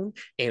phone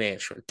and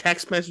answering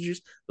text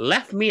messages.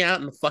 Left me out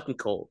in the fucking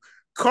cold.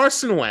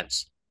 Carson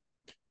Wentz.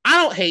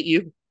 I don't hate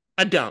you.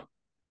 I don't.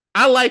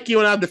 I like you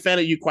and I've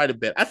defended you quite a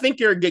bit. I think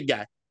you're a good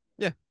guy.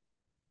 Yeah.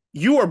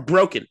 You are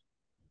broken.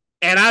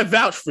 And I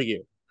vouch for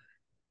you.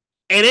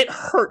 And it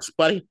hurts,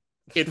 buddy.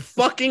 It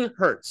fucking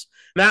hurts.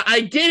 Now,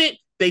 I get it.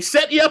 They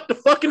set you up to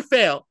fucking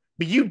fail,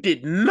 but you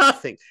did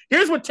nothing.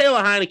 Here's what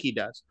Taylor Heinicke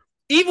does.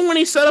 Even when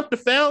he's set up to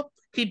fail,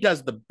 he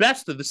does the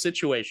best of the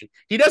situation.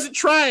 He doesn't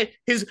try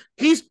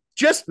he's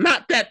just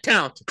not that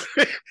talented.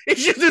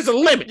 It's just there's a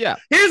limit. Yeah.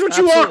 Here's what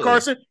Absolutely. you are,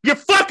 Carson. You're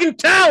fucking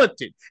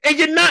talented, and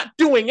you're not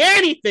doing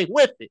anything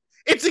with it.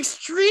 It's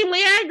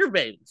extremely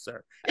aggravating,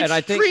 sir. And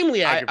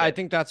Extremely aggravating. I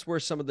think that's where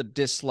some of the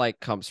dislike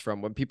comes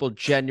from. When people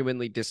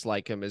genuinely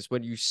dislike him is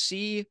when you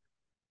see.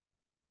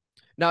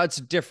 Now it's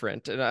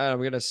different, and I'm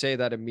going to say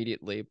that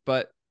immediately.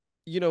 But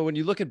when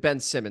you look at Ben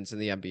Simmons in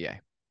the NBA,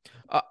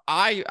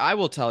 I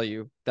will tell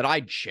you that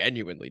I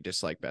genuinely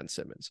dislike Ben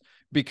Simmons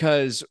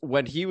because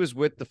when he was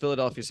with the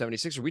Philadelphia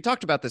 76ers, we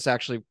talked about this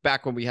actually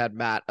back when we had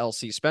Matt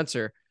LC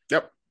Spencer.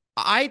 Yep.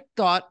 I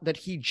thought that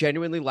he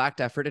genuinely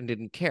lacked effort and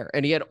didn't care.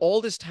 And he had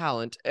all this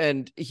talent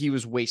and he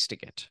was wasting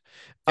it.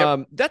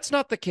 Yep. That's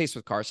not the case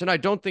with Carson. I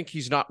don't think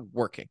he's not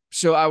working.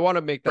 So I want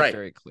to make that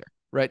very clear.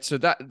 Right. So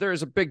that there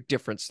is a big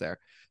difference there.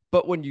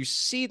 But when you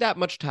see that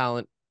much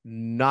talent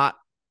not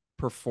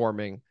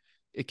performing,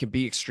 it can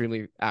be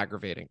extremely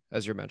aggravating,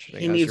 as you're mentioning.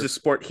 He needs a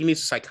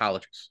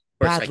psychologist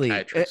or badly. a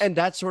psychiatrist. And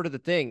that's sort of the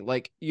thing.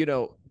 Like,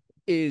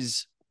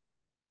 is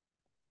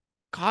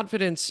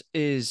confidence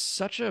is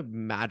such a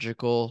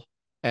magical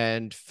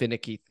and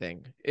finicky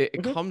thing.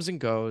 It comes and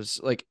goes.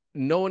 Like,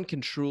 no one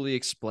can truly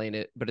explain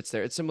it, but it's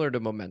there. It's similar to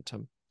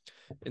momentum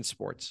in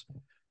sports.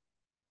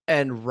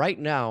 And right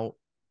now,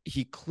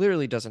 he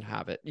clearly doesn't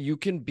have it. You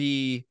can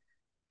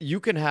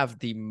have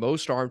the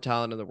most arm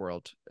talent in the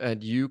world,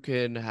 and you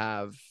could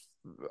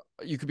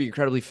be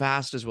incredibly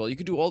fast as well. You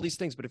can do all these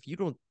things, but if you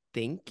don't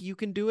think you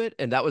can do it,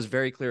 and that was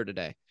very clear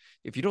today,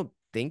 if you don't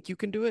think you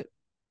can do it,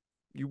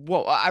 you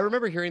won't. I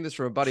remember hearing this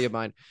from a buddy of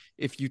mine.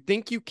 If you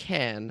think you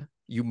can,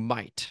 you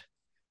might.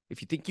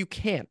 If you think you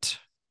can't,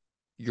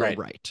 you're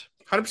right.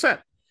 100%.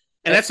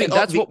 And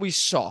that's what we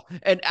saw.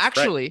 And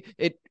actually,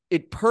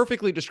 it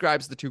perfectly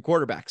describes the two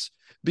quarterbacks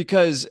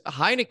because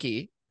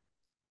Heinicke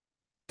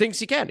thinks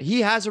he can.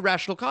 He has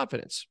irrational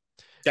confidence.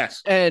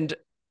 Yes. And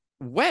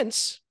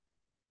Wentz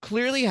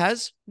clearly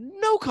has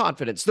no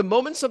confidence. The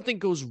moment something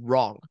goes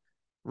wrong,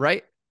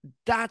 right?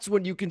 That's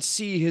when you can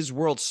see his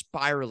world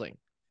spiraling,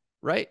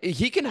 right?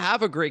 He can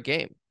have a great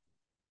game,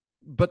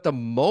 but the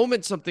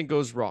moment something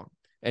goes wrong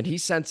and he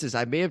senses,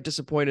 I may have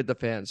disappointed the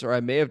fans, or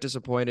I may have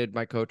disappointed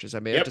my coaches, I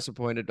may have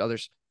disappointed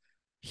others,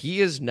 he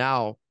is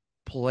now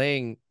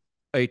playing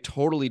a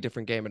totally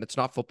different game, and it's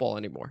not football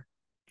anymore.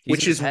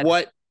 Which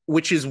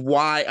is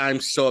why I'm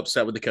so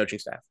upset with the coaching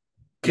staff.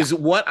 Because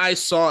what I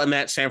saw in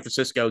that San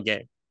Francisco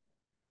game,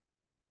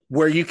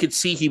 where you could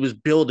see he was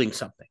building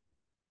something,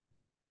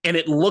 and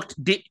it looked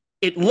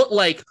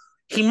like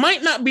he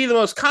might not be the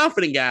most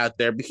confident guy out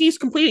there, but he's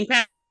completing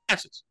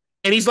passes,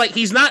 and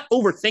he's not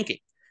overthinking,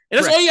 and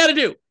that's all you got to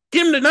do.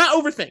 Get him to not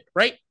overthink,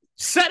 right?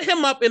 Set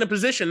him up in a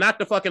position not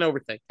to fucking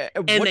overthink,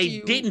 and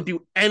they didn't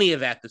do any of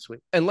that this week.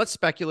 And let's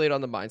speculate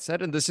on the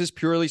mindset, and this is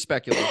purely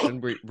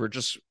speculation.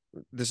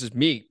 This is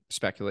me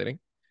speculating.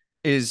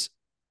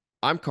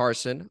 I'm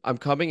Carson. I'm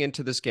coming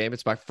into this game.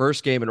 It's my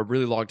first game in a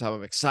really long time.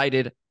 I'm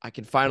excited. I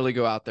can finally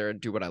go out there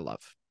and do what I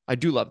love. I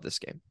do love this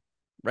game,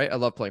 right? I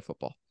love playing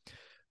football.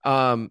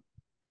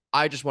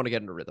 I just want to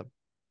get in a rhythm.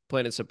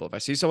 Plain and simple. If I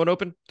see someone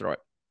open, throw it.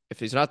 If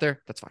he's not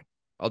there, that's fine.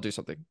 I'll do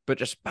something. But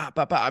just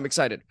I'm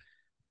excited.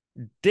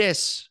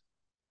 Let's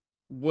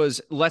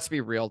be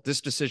real,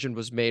 this decision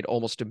was made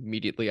almost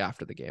immediately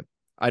after the game.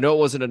 I know it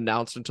wasn't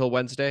announced until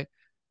Wednesday,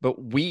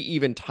 but we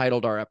even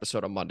titled our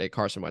episode on Monday,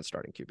 Carson Wentz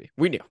starting QB.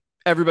 We knew.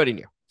 Everybody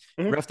knew.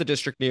 Mm-hmm. Ref the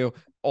District knew.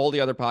 All the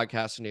other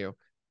podcasts knew.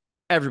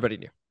 Everybody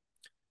knew.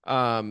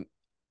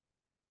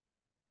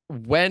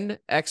 when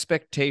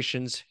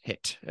expectations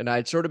hit, and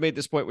I'd sort of made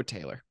this point with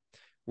Taylor,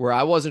 where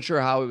I wasn't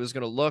sure how it was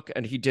going to look,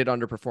 and he did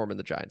underperform in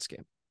the Giants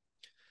game.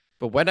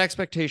 But when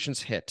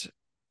expectations hit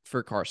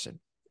for Carson,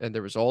 and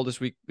there was all this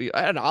week,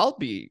 and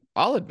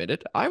I'll admit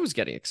it, I was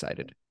getting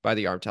excited by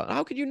the arm talent.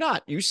 How could you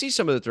not? You see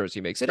some of the throws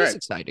he makes. It is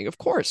exciting, of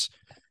course.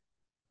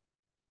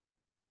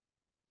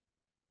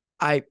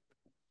 I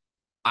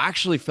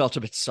actually felt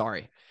a bit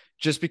sorry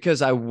just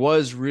because I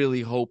was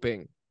really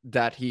hoping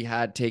that he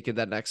had taken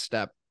that next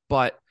step.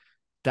 But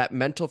that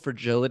mental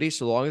fragility,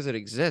 so long as it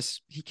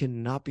exists, he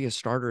cannot be a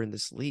starter in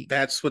this league.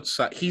 That's what's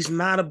he's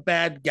not a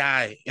bad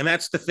guy. And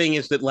that's the thing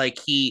is that like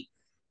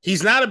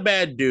he's not a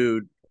bad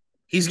dude.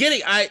 He's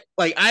getting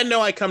I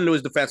know I come to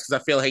his defense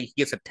because I feel like he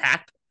gets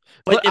attacked.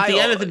 But at the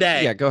end of the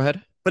day, yeah, go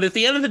ahead. But at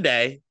the end of the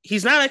day,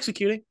 he's not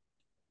executing.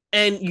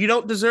 And you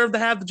don't deserve to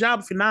have the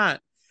job if you're not.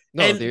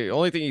 No, and, the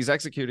only thing he's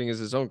executing is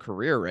his own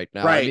career right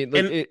now. Right. I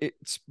mean, like,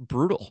 it's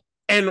brutal.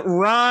 And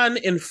Ron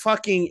and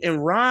Scott,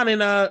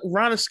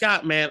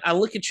 man, I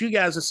look at you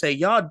guys and say,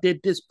 y'all did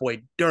this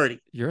boy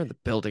dirty. You're in the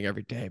building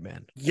every day,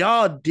 man.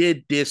 Y'all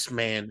did this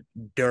man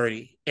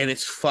dirty, and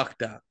it's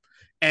fucked up.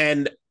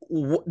 And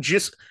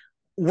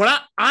when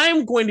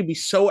I'm going to be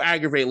so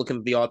aggravated looking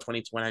at the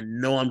All-22, and I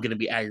know I'm going to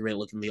be aggravated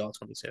looking at the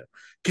All-22,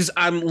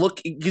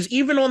 because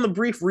even on the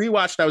brief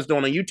rewatch that I was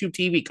doing on YouTube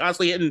TV,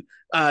 constantly hitting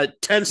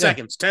 10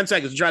 seconds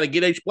to try to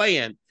get each play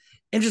in,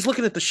 and just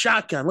looking at the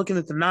shotgun, looking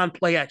at the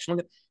non-play action,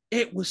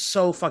 it was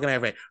so fucking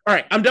aggravating. All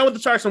right, I'm done with the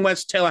Carson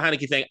Wentz Taylor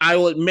Heinicke thing. I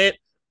will admit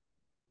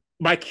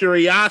my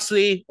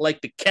curiosity, like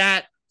the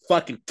cat,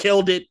 fucking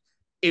killed it.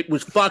 It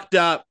was fucked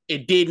up.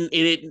 It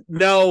didn't.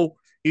 No,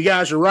 you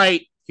guys are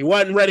right. He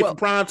wasn't ready for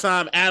prime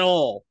time at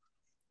all.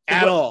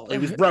 At all. It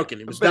was broken.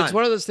 It was done. It's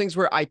one of those things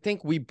where I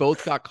think we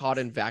both got caught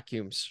in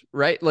vacuums,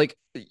 right? Like,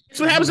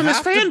 that's what happens in this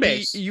fan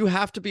base. You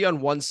have to be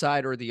on one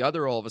side or the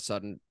other all of a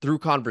sudden through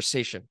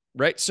conversation,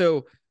 right?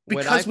 So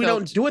because we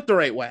don't do it the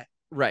right way.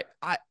 Right.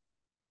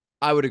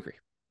 I would agree.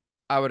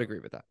 I would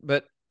agree with that.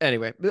 But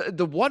anyway,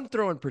 the one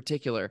throw in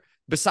particular,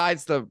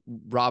 besides the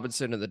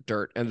Robinson and the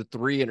dirt and the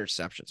 3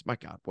 interceptions, my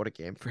God, what a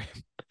game for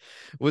him,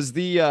 was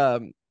the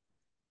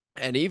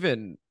and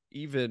even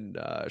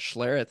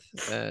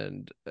Schlereth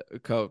and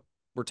Co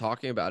were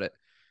talking about it.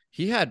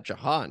 He had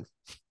Jahan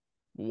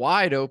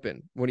wide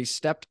open when he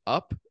stepped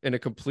up in a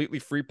completely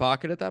free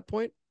pocket at that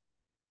point,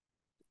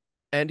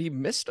 and he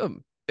missed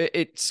him.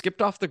 It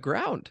skipped off the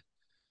ground.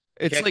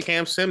 It's like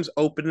Cam Sims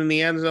open in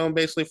the end zone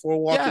basically for a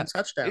walk-in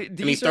touchdown, and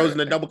he throws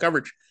into double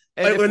coverage.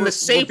 And when the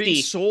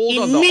safety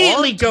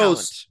immediately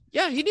goes,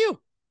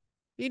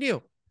 he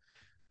knew.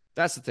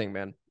 That's the thing,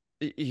 man.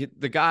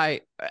 The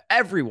guy,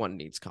 everyone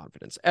needs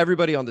confidence.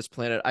 Everybody on this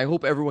planet. I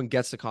hope everyone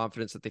gets the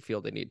confidence that they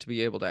feel they need to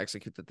be able to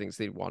execute the things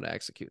they want to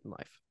execute in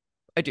life.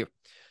 I do.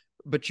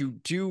 But you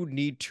do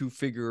need to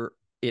figure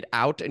it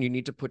out, and you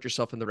need to put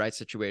yourself in the right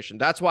situation.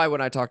 That's why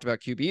when I talked about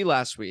QB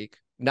last week,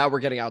 now we're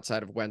getting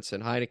outside of Wentz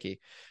and Heinicke.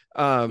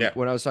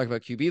 When I was talking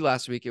about QB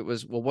last week, it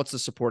was, well, what's the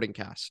supporting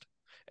cast?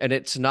 And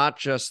it's not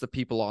just the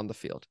people on the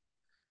field.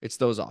 It's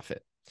those off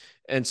it.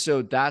 And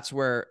so that's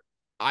where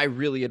I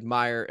really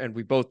admire, and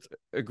we both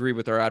agree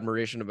with our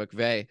admiration of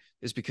McVay,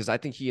 is because I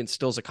think he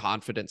instills a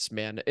confidence,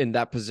 man, in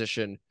that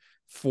position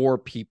for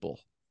people,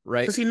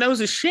 right? Because he knows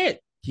his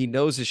shit. He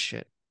knows his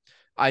shit.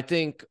 I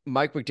think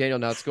Mike McDaniel,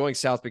 now it's going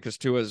south because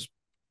Tua's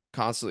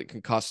constantly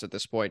concussed at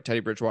this point.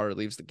 Teddy Bridgewater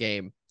leaves the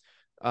game.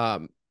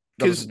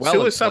 Because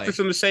Tua suffers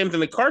from the same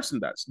thing that Carson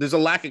does. There's a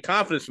lack of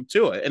confidence from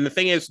Tua. And the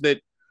thing is that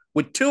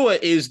with Tua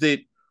is that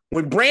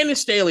when Brandon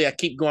Staley, I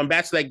keep going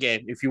back to that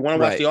game. If you want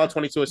to watch the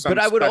All-22 or something, but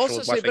I would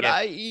also say,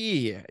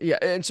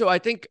 and so I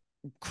think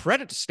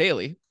credit to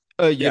Staley,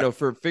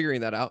 for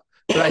figuring that out.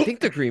 But I think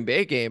the Green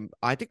Bay game,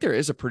 I think there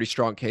is a pretty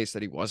strong case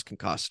that he was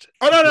concussed.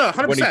 Oh no,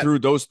 100%. When he threw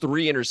those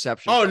 3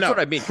 interceptions. Oh That's no, what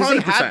I mean. Because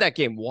they had that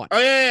game won. Oh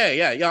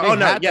yeah. Oh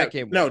no, yeah.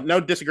 No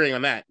disagreeing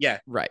on that. Yeah,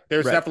 right.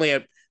 There's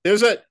definitely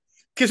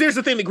because here's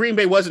the thing that Green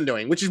Bay wasn't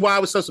doing, which is why I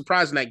was so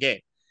surprised in that game,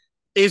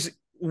 is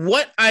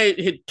what I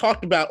had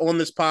talked about on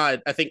this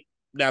pod, I think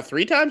now 2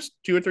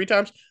 or 3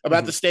 times,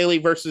 about the Staley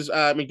versus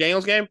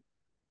McDaniels game.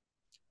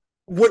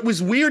 What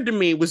was weird to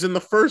me was in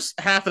the first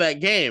half of that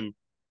game,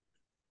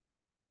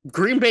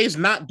 Green Bay's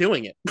not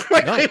doing it.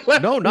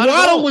 No, not at Waddle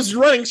all. was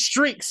running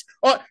streaks.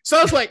 So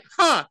I was like,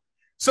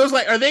 So I was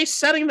like, are they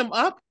setting them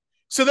up?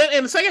 So then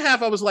in the second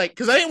half, I was like,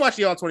 because I didn't watch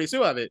the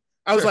All-22 of it.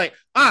 I was like,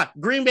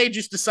 Green Bay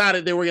just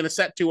decided they were going to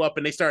set 2 up,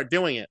 and they started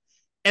doing it.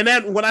 And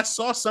then when I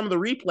saw some of the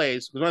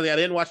replays, because I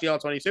didn't watch the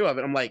All-22 of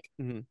it, I'm like,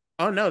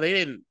 oh no, they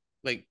didn't.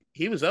 Like,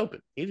 he was open.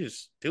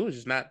 Tua was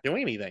just not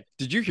doing anything.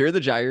 Did you hear the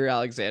Jair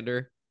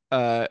Alexander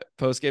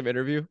post-game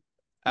interview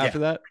after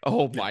that?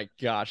 Oh my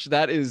gosh.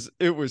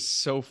 It was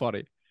so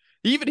funny.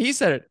 Even he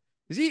said it.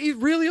 He's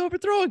really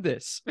overthrowing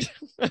this.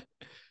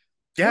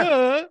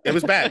 Yeah. It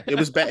was bad. It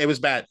was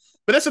bad.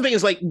 But that's the thing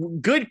is, like,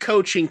 good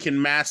coaching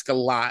can mask a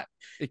lot.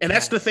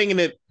 That's the thing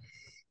that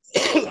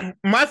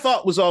my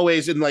thought was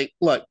always in, like,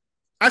 look,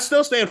 I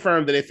still stand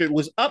firm that if it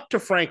was up to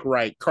Frank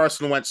Reich,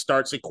 Carson Wentz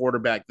starts a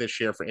quarterback this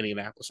year for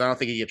Indianapolis. I don't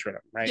think he gets rid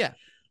of him, right? Yeah.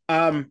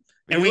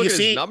 And we can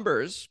see his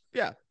numbers.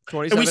 Yeah.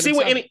 27 and we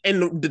see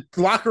and the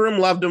locker room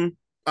loved him.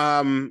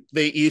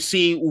 You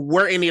see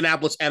where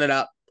Indianapolis ended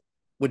up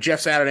with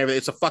Jeff Saturday and everything.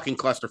 It's a fucking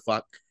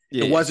clusterfuck.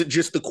 It wasn't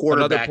just the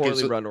quarterback. Another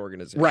poorly run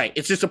organization. Right.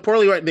 It's just a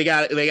poorly run. They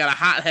got a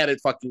hot-headed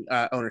fucking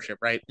ownership,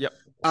 right? Yep.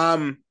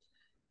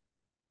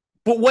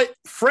 But what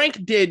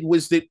Frank did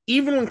was that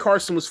even when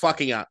Carson was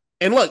fucking up,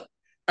 and look,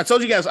 I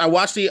told you guys I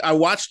watched the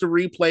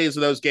replays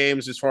of those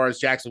games as far as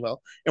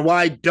Jacksonville, and while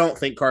I don't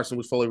think Carson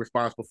was fully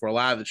responsible for a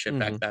lot of the shit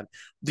back then,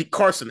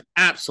 Carson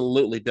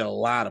absolutely did a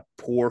lot of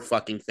poor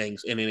fucking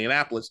things in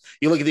Indianapolis.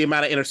 You look at the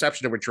amount of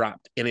interceptions that were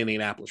dropped in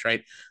Indianapolis,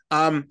 right?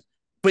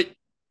 But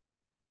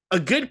a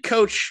good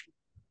coach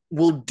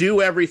will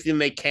do everything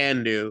they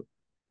can do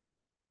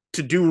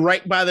to do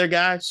right by their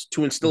guys,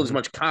 to instill as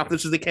much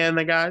confidence as they can in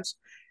their guys,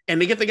 and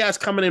to get the guys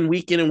coming in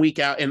and week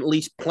out and at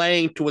least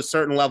playing to a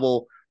certain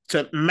level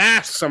to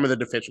mask some of the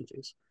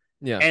deficiencies.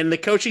 Yeah. And the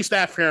coaching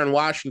staff here in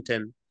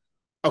Washington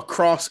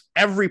across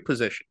every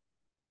position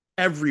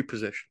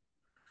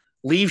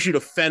leaves you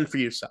to fend for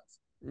yourself.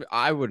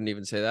 I wouldn't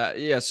even say that.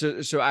 Yeah.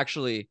 So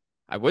actually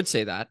I would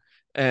say that.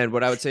 And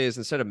what I would say is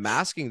instead of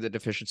masking the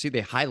deficiency,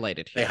 they highlight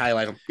it. They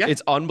highlight them. Yeah.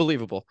 It's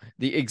unbelievable.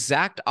 The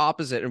exact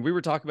opposite. And we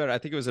were talking about it, I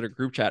think it was in a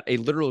group chat. A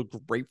literal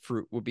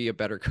grapefruit would be a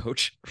better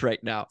coach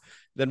right now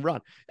than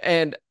Ron.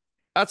 And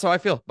that's how I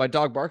feel. My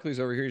dog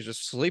Barkley's over here. He's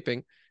just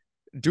sleeping.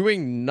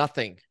 Doing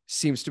nothing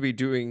seems to be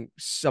doing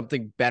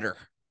something better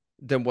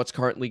than what's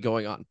currently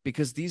going on,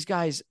 because these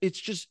guys,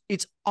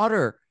 it's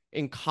utter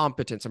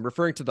incompetence. I'm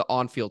referring to the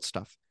on-field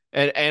stuff.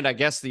 And I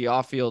guess the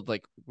off-field,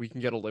 like, we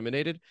can get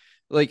eliminated.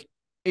 Like,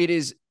 it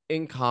is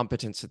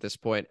incompetence at this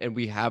point, and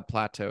we have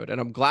plateaued. And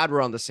I'm glad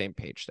we're on the same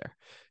page there.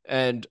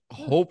 And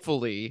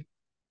hopefully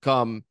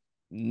come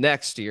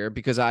next year,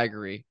 because I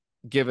agree,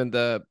 given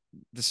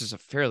this is a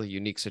fairly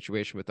unique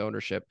situation with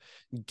ownership,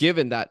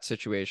 given that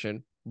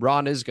situation,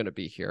 Ron is going to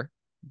be here,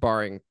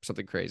 barring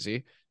something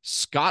crazy.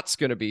 Scott's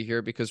going to be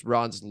here because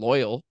Ron's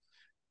loyal,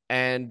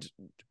 and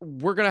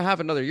we're going to have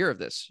another year of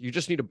this. You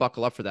just need to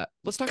buckle up for that.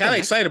 Let's talk. Kind of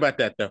excited about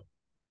that, though.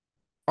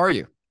 Are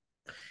you?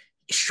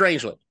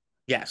 Strangely,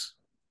 yes.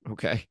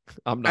 Okay,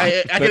 I'm not.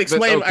 I can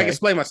explain. Okay. I can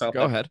explain myself.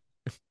 Go ahead.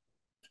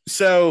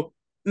 So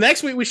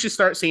next week we should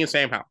start seeing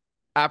Sam Howell.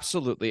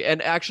 Absolutely,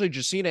 and actually,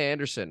 Josina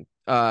Anderson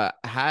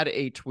had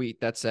a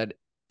tweet that said,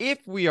 if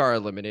we are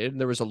eliminated, and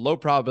there was a low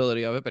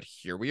probability of it, but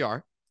here we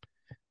are,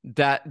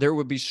 that there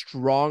would be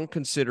strong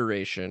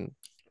consideration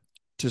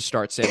to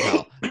start Sam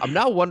Howell. I'm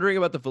now wondering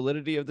about the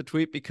validity of the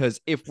tweet, because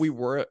if we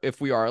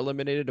are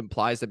eliminated,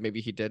 implies that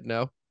maybe he did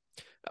know.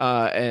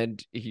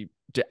 And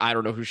I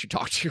don't know who she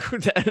talked to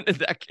in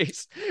that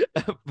case,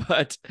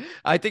 but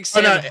I think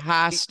Sam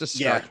has to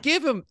start.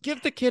 Yeah.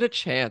 Give the kid a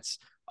chance.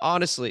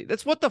 Honestly,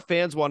 that's what the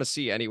fans want to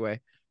see anyway.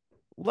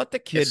 Let the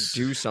kid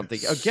do something.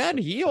 Again,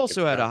 he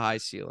also had a high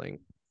ceiling.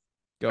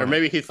 Or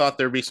maybe he thought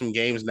there'd be some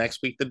games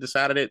next week that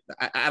decided it.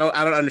 I don't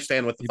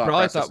understand what the thought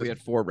probably process thought we had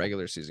 4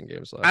 regular season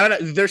games left. I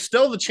don't know. There's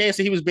still the chance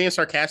that he was being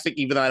sarcastic,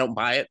 even though I don't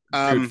buy it.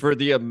 Dude, for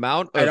the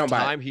amount of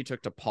time he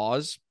took to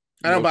pause,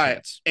 I don't buy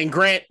it. And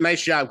Grant,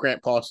 nice job,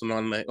 Grant Paulson,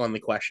 on the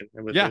question.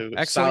 It was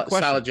excellent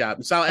question. Solid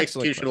job. Solid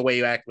execution of the way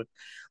you acted.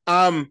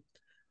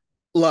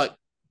 Look,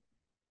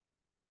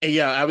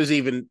 I was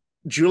even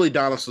Julie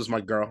Donaldson was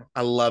my girl.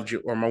 I loved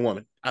you, or my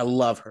woman. I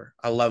love her.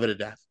 I love her to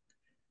death.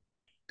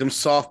 Them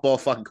softball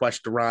fucking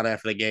questions to Ron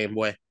after the game,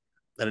 boy,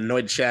 that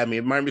annoyed the shit out of me.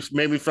 It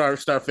made me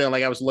start feeling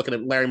like I was looking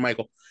at Larry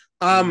Michael.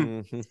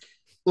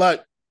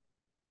 Look,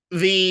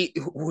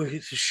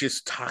 it's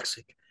just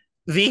toxic.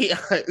 The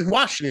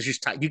Washington is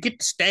just toxic. You get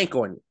the stank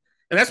on you,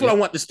 and that's what I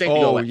want the stank to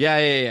go away.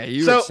 Yeah.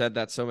 You have said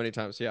that so many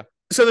times. Yeah.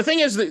 So the thing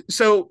is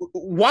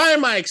why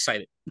am I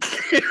excited?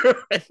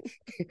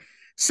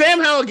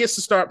 Sam Howell gets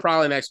to start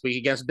probably next week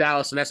against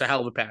Dallas, and that's a hell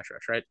of a pass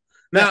rush, right?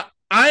 Now,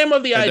 I am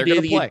of the idea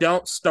that you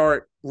don't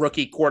start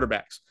rookie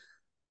quarterbacks,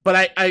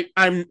 but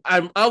I'm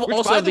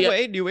also by the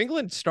way, New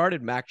England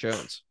started Mac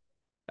Jones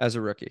as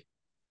a rookie.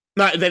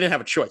 No, they didn't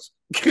have a choice,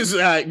 because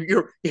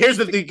here's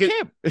the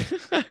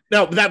thing.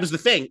 No, but that was the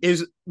thing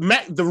is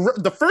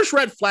the first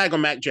red flag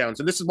on Mac Jones,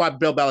 and this is why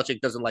Bill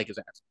Belichick doesn't like his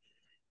ass.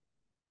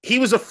 He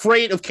was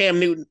afraid of Cam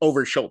Newton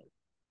over his shoulder,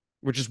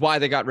 which is why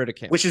they got rid of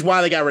Cam.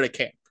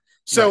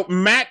 So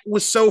Mac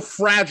was so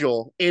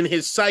fragile in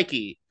his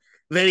psyche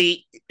that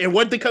and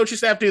what the coaching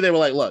staff do, they were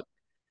like, look,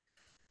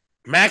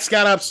 Mac's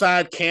got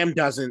upside, Cam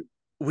doesn't.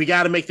 We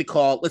got to make the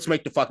call. Let's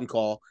make the fucking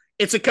call.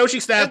 It's a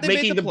coaching staff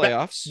making the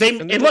playoffs.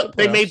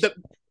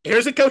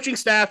 Here's a coaching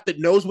staff that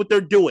knows what they're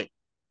doing,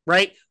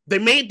 right? They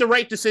made the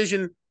right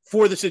decision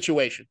for the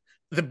situation,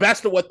 the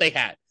best of what they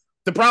had.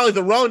 Probably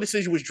the wrong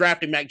decision was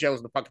drafting Mac Jones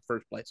in the fucking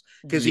first place,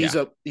 because he's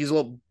a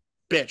little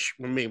bitch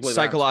with me.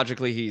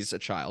 Psychologically, he's a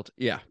child.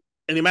 Yeah.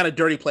 And the amount of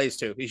dirty plays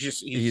too.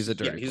 He's a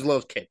dirty. He's a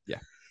little kid. Yeah.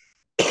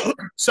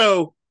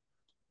 So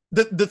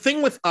the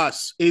thing with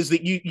us is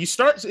that you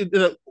start.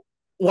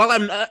 While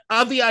I'm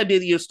of the idea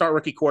that you start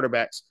rookie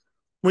quarterbacks,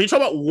 when you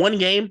talk about one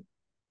game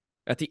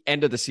at the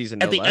end of the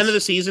season, end of the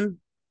season,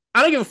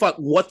 I don't give a fuck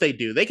what they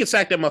do. They can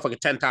sack that motherfucker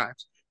 10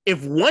 times.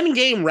 if one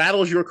game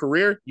rattles your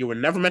career, you were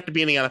never meant to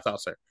be in the NFL,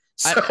 sir.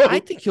 So, I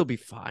think he'll be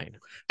fine.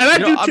 And I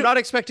do too. I'm not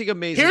expecting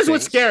amazing. Here's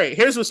what's scary.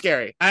 Here's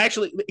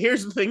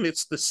the thing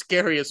that's the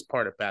scariest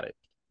part about it.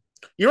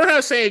 You know how I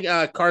was saying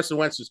Carson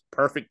Wentz is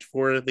perfect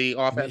for the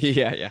offense?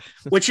 Yeah.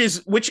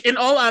 Which in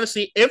all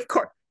honesty, here's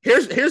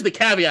the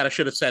caveat I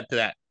should have said to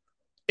that.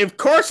 If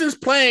Carson's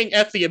playing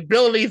at the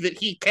ability that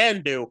he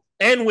can do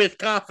and with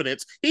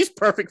confidence, he's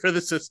perfect for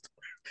the system.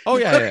 Oh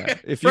yeah.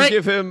 If you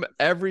give him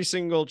every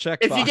single checkbox,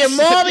 if you give him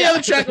all the other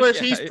checklists,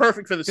 he's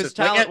perfect for the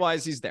system.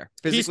 Talent-wise, he's there.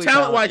 He's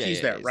talent-wise,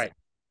 he's there. Right.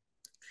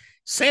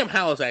 Sam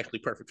Howell is actually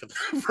perfect for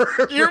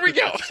the. Here we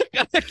go.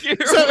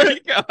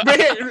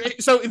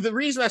 So the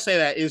reason I say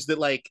that is that,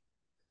 like,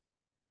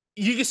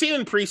 you can see it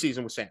in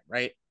preseason with Sam,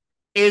 right?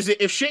 Is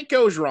that if shit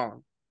goes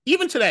wrong,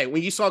 even today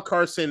when you saw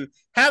Carson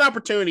had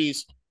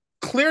opportunities,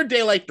 clear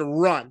daylight to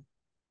run,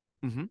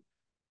 and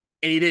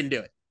he didn't do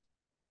it.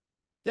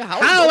 Yeah,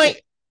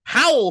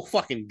 Howell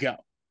fucking go.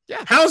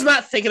 Yeah, Howell's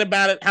not thinking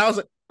about it.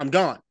 I'm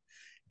gone.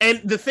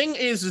 And the thing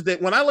is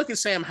that when I look at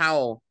Sam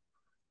Howell,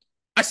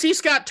 I see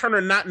Scott Turner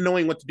not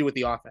knowing what to do with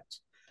the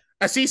offense.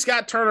 I see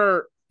Scott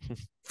Turner,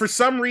 for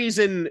some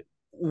reason,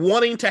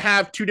 wanting to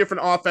have two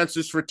different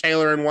offenses for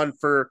Taylor and one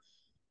for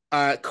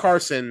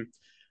Carson.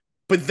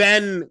 But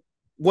then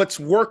what's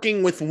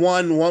working with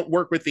one won't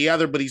work with the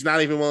other, but he's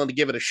not even willing to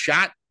give it a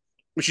shot,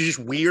 which is just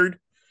weird.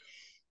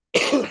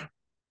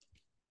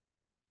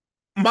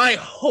 My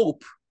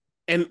hope,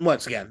 and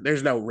once again,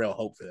 there's no real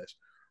hope for this,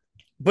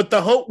 but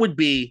the hope would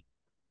be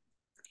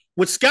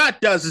what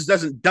Scott does is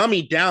doesn't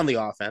dummy down the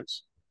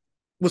offense.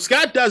 What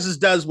Scott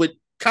does what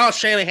Kyle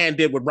Shanahan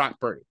did with Brock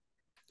Purdy,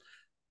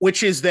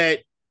 which is that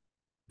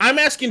I'm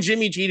asking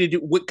Jimmy G to do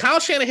what Kyle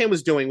Shanahan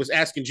was doing was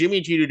asking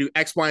Jimmy G to do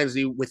X, Y, and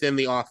Z within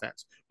the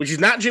offense, which is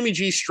not Jimmy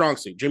G's strong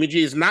suit. Jimmy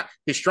G is not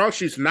his strong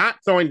suit is not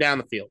throwing down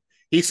the field.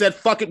 He said,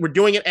 fuck it, we're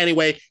doing it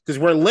anyway because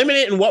we're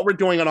limited in what we're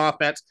doing on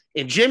offense.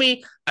 And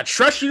Jimmy, I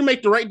trust you to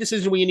make the right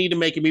decision when you need to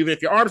make them, even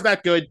if your arm's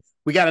not good.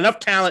 We got enough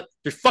talent.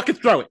 Just fucking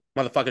throw it,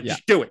 motherfucker. Yeah.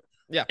 Just do it.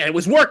 Yeah. And it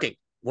was working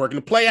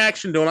the play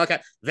action, doing all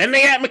that. Then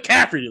they had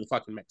McCaffrey do the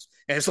fucking mix.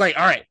 And it's like,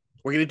 all right,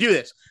 we're going to do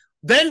this.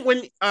 Then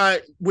when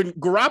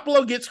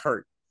Garoppolo gets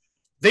hurt,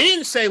 they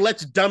didn't say,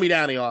 let's dummy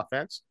down the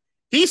offense.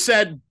 He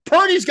said,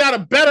 Purdy's got a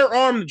better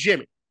arm than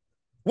Jimmy.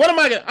 What am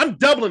I going to? I'm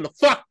doubling the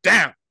fuck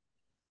down.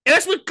 And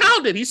that's what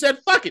Kyle did. He said,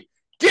 fuck it.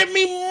 Give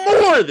me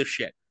more of the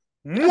shit.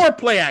 More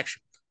play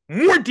action.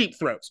 More deep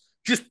throws.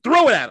 Just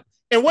throw it at him.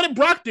 And what did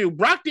Brock do?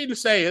 Brock didn't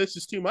say, this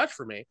is too much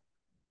for me.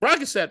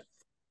 Brock said,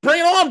 bring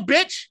it on,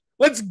 bitch.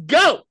 Let's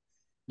go.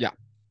 Yeah.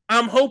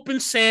 I'm hoping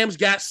Sam's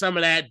got some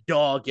of that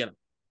dog in him.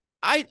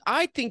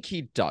 I think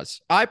he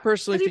does. I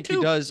personally think he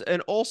does.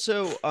 And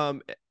also,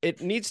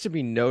 it needs to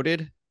be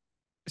noted,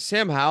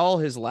 Sam Howell,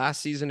 his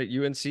last season at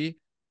UNC,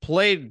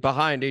 played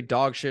behind a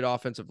dog shit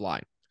offensive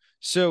line.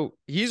 So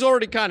he's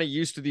already kind of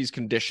used to these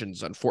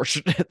conditions,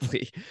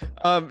 unfortunately.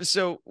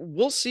 So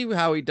we'll see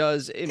how he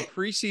does. In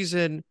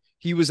preseason,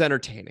 he was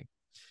entertaining.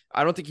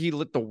 I don't think he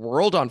lit the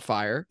world on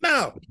fire.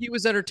 No. He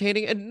was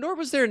entertaining, and nor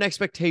was there an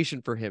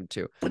expectation for him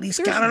to. But he's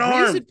got an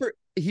arm.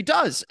 He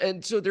does.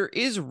 And so there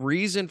is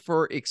reason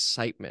for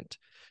excitement.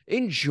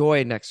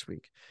 Enjoy next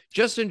week.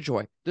 Just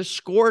enjoy. The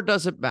score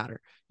doesn't matter.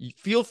 You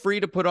feel free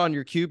to put on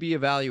your QB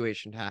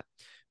evaluation hat,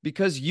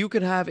 because you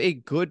can have a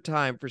good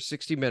time for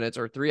 60 minutes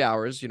or 3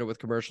 hours, with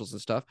commercials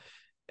and stuff,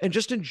 and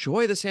just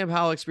enjoy the Sam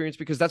Howell experience,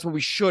 because that's what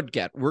we should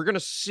get. We're going to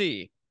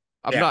see.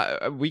 They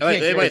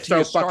might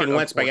throw fucking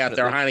Wentz back out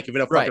there, Heineken, for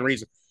no fucking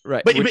reason.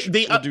 Right. But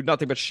will do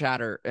nothing but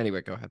shatter.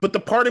 Anyway, go ahead. But the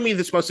part of me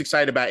that's most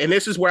excited about, and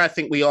this is where I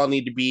think we all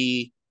need to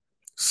be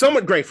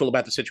somewhat grateful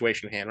about the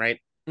situation at hand, right?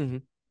 Mm-hmm.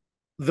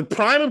 The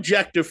prime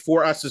objective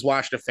for us as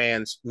Washington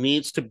fans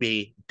needs to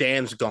be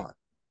Dan's gone.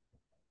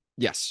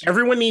 Yes.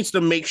 Everyone needs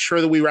to make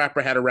sure that we wrap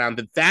our head around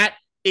that. That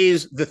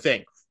is the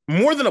thing.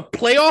 More than a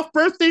playoff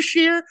berth this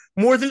year,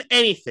 more than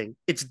anything,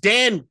 it's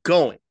Dan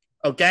going.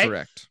 Okay?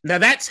 Correct. Now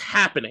that's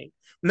happening.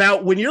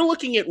 Now, when you're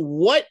looking at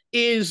what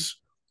is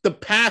the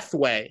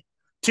pathway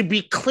to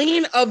be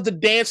clean of the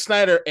Dan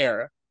Snyder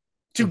era,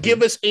 to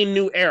give us a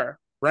new era,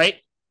 right?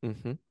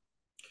 Mm-hmm.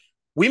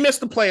 We missed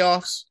the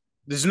playoffs.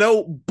 There's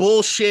no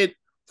bullshit,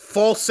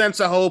 false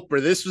sense of hope,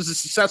 or this was a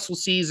successful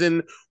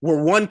season.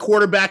 We're one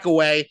quarterback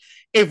away.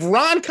 If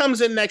Ron comes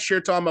in next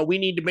year talking about we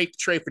need to make the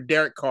trade for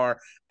Derek Carr,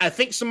 I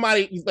think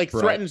somebody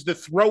threatens to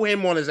throw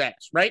him on his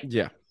ass, right?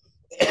 Yeah.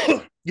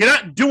 You're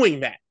not doing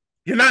that.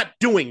 You're not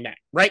doing that,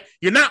 right?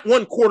 You're not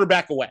one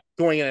quarterback away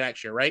going into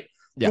next year, right?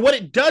 Yeah. But what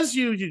it does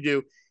you to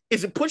do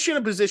is it puts you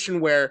in a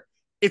position where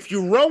if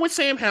you roll with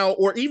Sam Howell,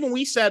 or even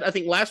we said, I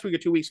think last week or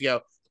 2 weeks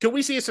ago, could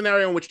we see a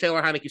scenario in which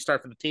Taylor Heineke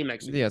start for the team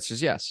next season? The answer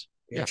is yes.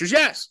 The answer is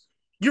yes.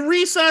 You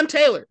re-sign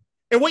Taylor.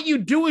 And what you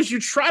do is you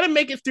try to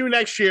make it through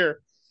next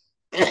year.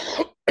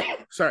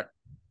 Sorry.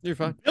 You're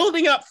fine.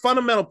 Building up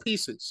fundamental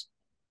pieces.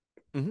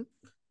 Mm-hmm.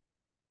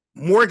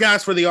 More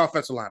guys for the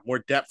offensive line, more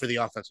depth for the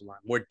offensive line,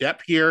 more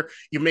depth here.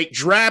 You make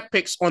draft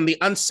picks on the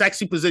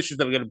unsexy positions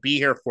that are going to be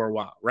here for a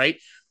while, right?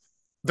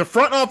 The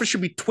front office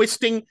should be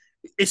twisting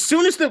As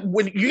soon as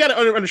when you got to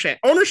understand,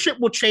 ownership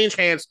will change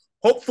hands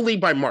hopefully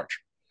by March.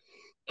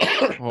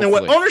 And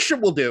what ownership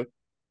will do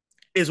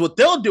is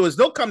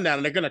they'll come down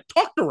and they're going to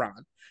talk to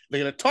Ron.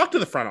 They're going to talk to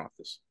the front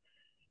office,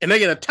 and they're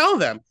going to tell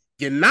them,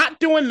 you're not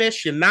doing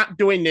this, you're not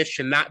doing this,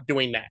 you're not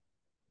doing that.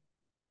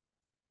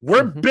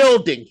 We're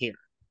building here.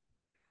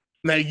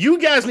 Now, you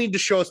guys need to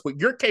show us what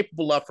you're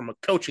capable of from a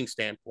coaching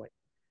standpoint.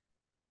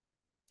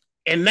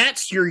 And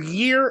that's your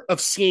year of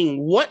seeing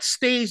what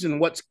stays and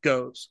what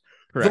goes.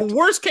 Correct. The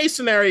worst case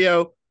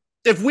scenario,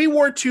 if we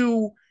were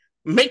to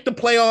make the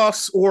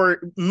playoffs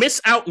or miss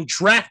out and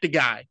draft a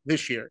guy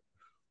this year,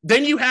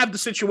 then you have the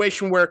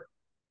situation where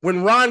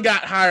when Ron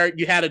got hired,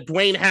 you had a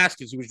Dwayne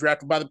Haskins who was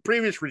drafted by the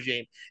previous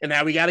regime. And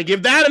now we got to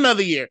give that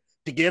another year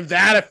to give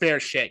that a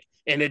fair shake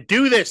and to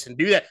do this and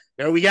do that.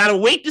 Now we got to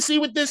wait to see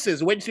what this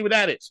is, wait to see what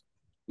that is.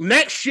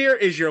 Next year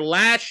is your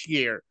last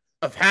year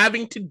of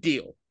having to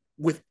deal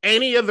with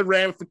any of the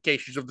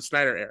ramifications of the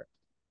Snyder era.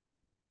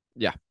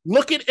 Yeah.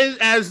 Look at it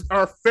as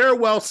our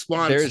farewell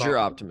swan There's song. Your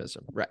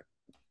optimism. Right.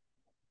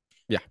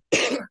 Yeah.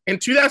 In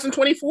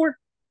 2024,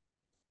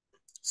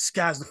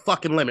 sky's the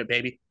fucking limit,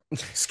 baby.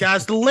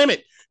 Sky's the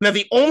limit. Now,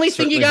 the only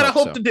thing you got to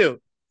hope to do,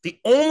 the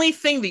only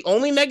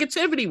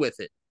negativity with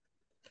it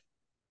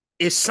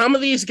is some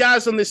of these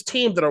guys on this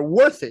team that are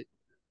worth it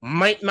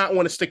might not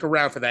want to stick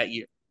around for that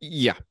year.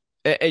 Yeah.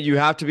 And you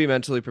have to be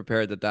mentally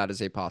prepared that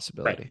is a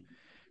possibility.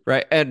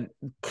 Right. And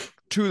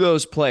to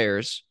those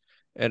players,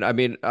 and I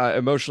mean,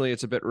 emotionally,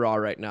 it's a bit raw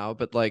right now,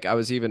 but like I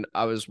was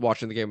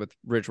watching the game with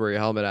Ridge where your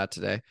helmet at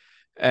today.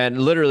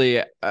 And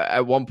literally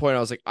at one point I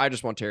was like, I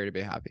just want Terry to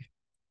be happy.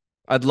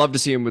 I'd love to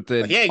see him with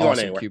the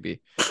awesome QB.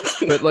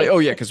 But like,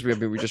 because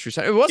we just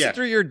resigned. It was a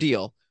 3-year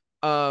deal.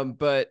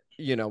 But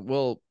you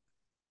know,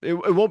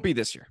 it won't be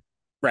this year.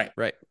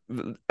 Right.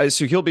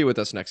 So he'll be with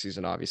us next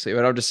season, obviously.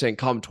 But I'm just saying,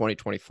 come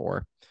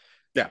 2024.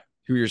 Yeah.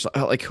 2 years,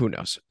 like who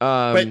knows?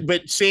 But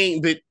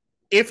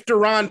if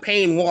Daron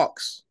Payne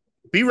walks,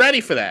 be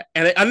ready for that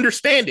and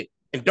understand it,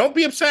 and don't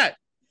be upset.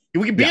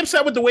 We can be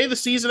upset with the way the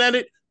season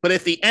ended, but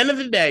at the end of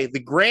the day, the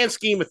grand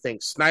scheme of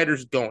things,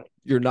 Snyder's going.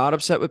 You're not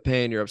upset with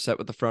Payne. You're upset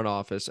with the front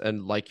office,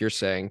 and like you're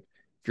saying,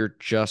 you're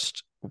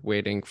just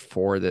waiting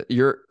for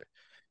You're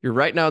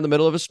right now in the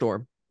middle of a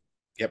storm.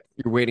 Yep.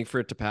 You're waiting for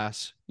it to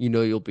pass. You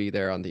know you'll be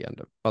there on the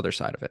other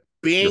side of it.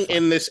 Being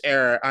in this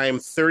era, I am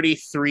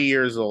 33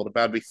 years old,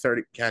 about to be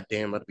 30. God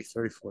damn, about to be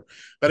 34.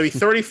 About to be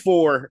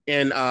 34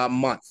 in a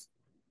month.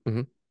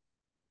 Mm-hmm.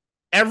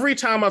 Every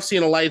time I've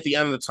seen a light at the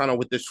end of the tunnel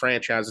with this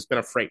franchise, it's been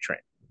a freight train.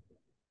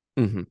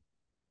 Mm-hmm.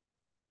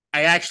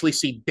 I actually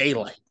see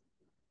daylight.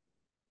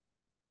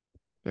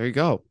 There you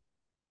go.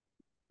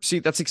 See,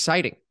 that's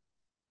exciting.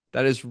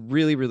 That is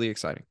really, really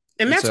exciting.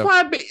 And that's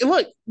why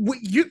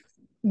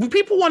when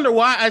people wonder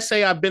why I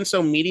say I've been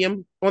so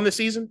medium on the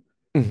season,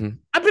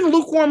 I've been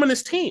lukewarm on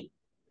this team.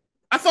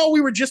 I thought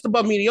we were just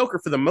above mediocre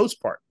for the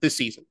most part this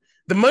season.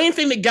 The main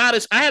thing that got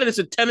us, I had it as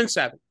a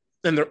 10-7.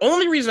 And the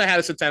only reason I had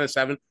us at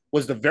 10-7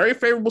 was the very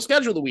favorable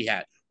schedule that we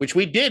had, which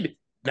we did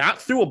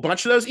not through a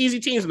bunch of those easy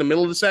teams in the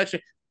middle of the section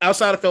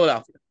outside of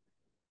Philadelphia.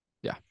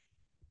 Yeah.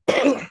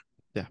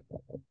 Yeah.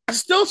 I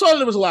still saw that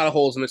there was a lot of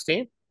holes in this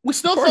team. We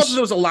still thought that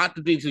there was a lot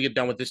that needs to get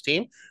done with this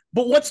team.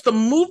 But once the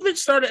movement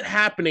started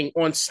happening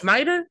on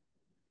Snyder,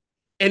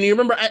 and you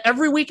remember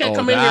every week I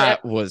come in here.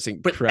 That was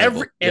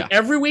incredible.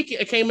 Every week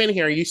I came in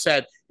here and you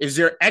said, is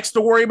there X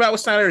to worry about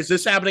with Snyder? Is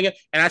this happening?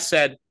 And I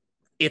said,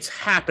 it's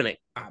happening,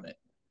 Ahmed.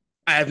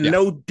 I have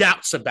no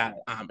doubts about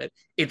it, Ahmed.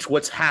 It's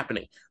what's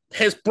happening.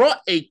 Has brought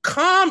a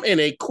calm and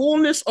a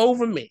coolness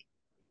over me.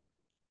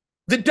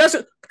 That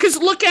doesn't, because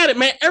look at it,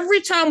 man.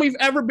 Every time we've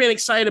ever been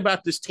excited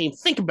about this team,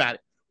 think about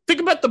it. Think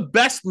about the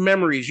best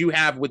memories you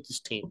have with this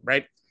team,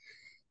 right?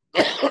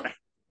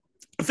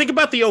 Think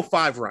about the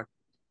 05 run.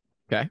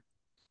 Okay.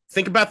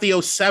 Think about the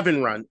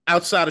 07 run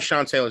outside of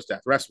Sean Taylor's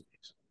death.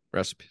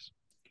 Recipes.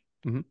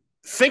 Mm-hmm.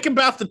 Think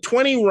about the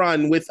 20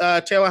 run with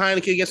Taylor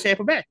Heineke against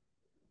Tampa Bay.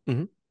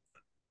 Mm-hmm.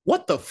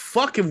 What the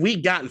fuck have we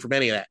gotten from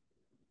any of that?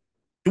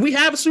 Do we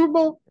have a Super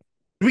Bowl?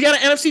 Do we got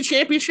an NFC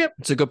championship?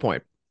 It's a good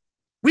point.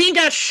 We ain't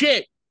got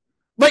shit.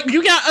 Like,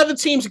 you got other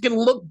teams that can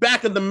look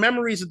back at the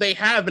memories that they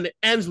have and it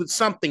ends with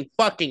something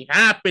fucking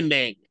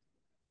happening.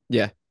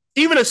 Yeah.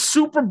 Even a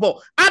Super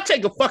Bowl. I'd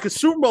take a fucking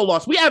Super Bowl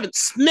loss. We haven't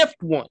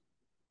sniffed one.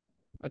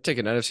 I'd take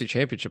an NFC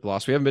championship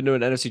loss. We haven't been to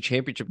an NFC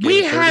championship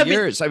game in 30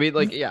 years. I mean,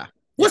 like, yeah.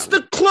 What's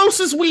the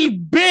closest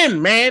we've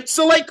been, man?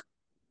 So, like,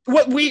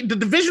 the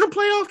divisional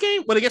playoff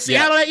game when against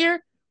Seattle that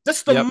year,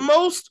 that's the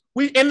most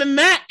and then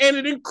that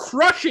ended in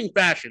crushing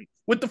fashion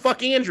with the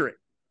fucking injury.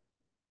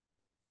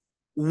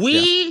 So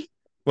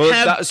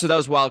that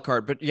was wild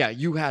card, but yeah,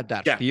 you had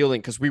that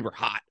feeling because we were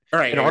hot. All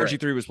right, and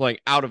RG3 was playing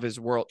out of his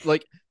world.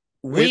 Like,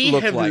 we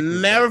have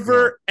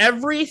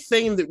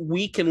everything that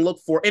we can look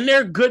for, and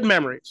they're good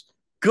memories.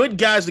 Good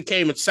guys that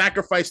came and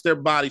sacrificed their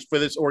bodies for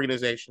this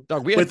organization.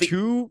 Dog, we had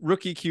two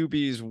rookie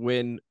QBs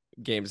win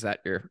games that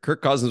year.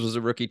 Kirk Cousins was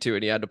a rookie too,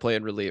 and he had to play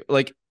in relief.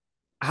 Like,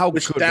 how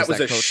good that was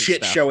a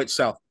shit show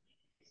itself.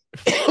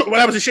 Well,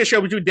 that was a shit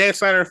show between Dan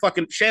Snyder and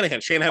fucking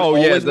Shanahan. Shanahan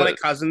always wanted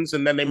Cousins,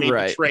 and then they made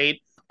the trade,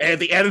 And at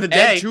the end of the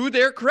day, and to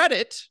their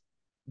credit,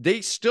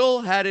 they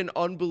still had an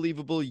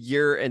unbelievable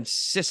year and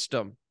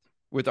system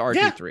with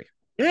RG3.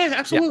 Yeah,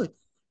 absolutely. Yeah.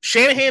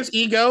 Shanahan's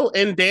ego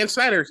and Dan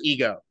Snyder's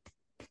ego.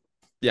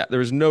 Yeah, there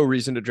was no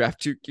reason to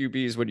draft 2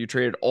 QBs when you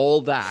traded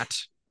all that.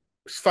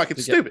 It's fucking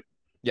stupid.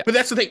 Yeah. But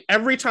that's the thing.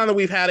 Every time that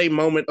we've had a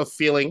moment of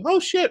feeling, oh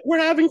shit, we're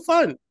having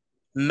fun,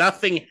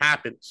 nothing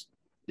happens.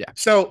 Yeah.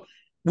 So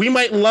we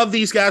might love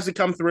these guys to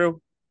come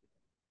through.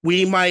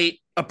 We might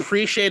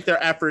appreciate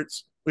their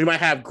efforts. We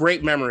might have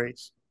great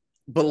memories.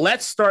 But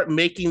let's start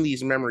making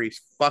these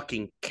memories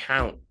fucking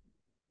count.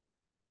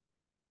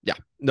 Yeah.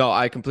 No,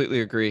 I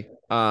completely agree.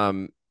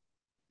 And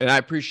I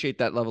appreciate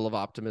that level of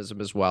optimism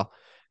as well.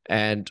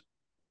 And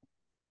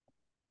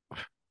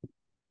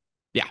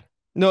yeah,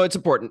 no, it's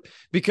important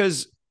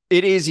because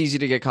it is easy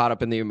to get caught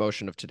up in the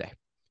emotion of today,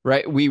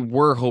 right? We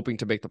were hoping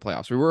to make the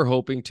playoffs. We were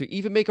hoping to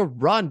even make a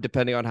run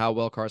depending on how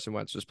well Carson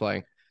Wentz was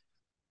playing.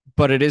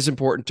 But it is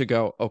important to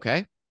go,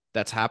 okay,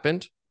 that's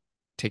happened.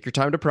 Take your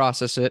time to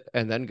process it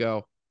and then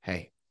go,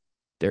 hey,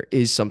 there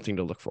is something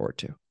to look forward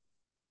to.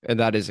 And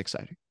that is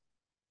exciting.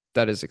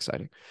 That is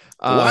exciting.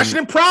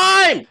 Washington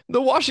Prime!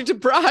 The Washington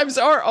Primes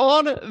are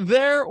on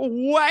their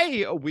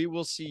way. We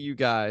will see you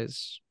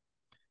guys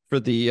for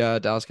the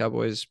Dallas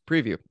Cowboys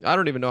preview. I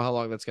don't even know how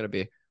long that's going to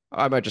be.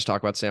 I might just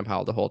talk about Sam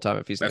Howell the whole time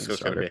if he's not the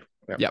starter.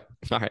 Yep.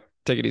 All right.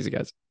 Take it easy,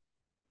 guys.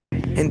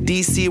 In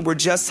DC, we're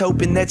just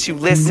hoping that you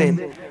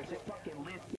listen.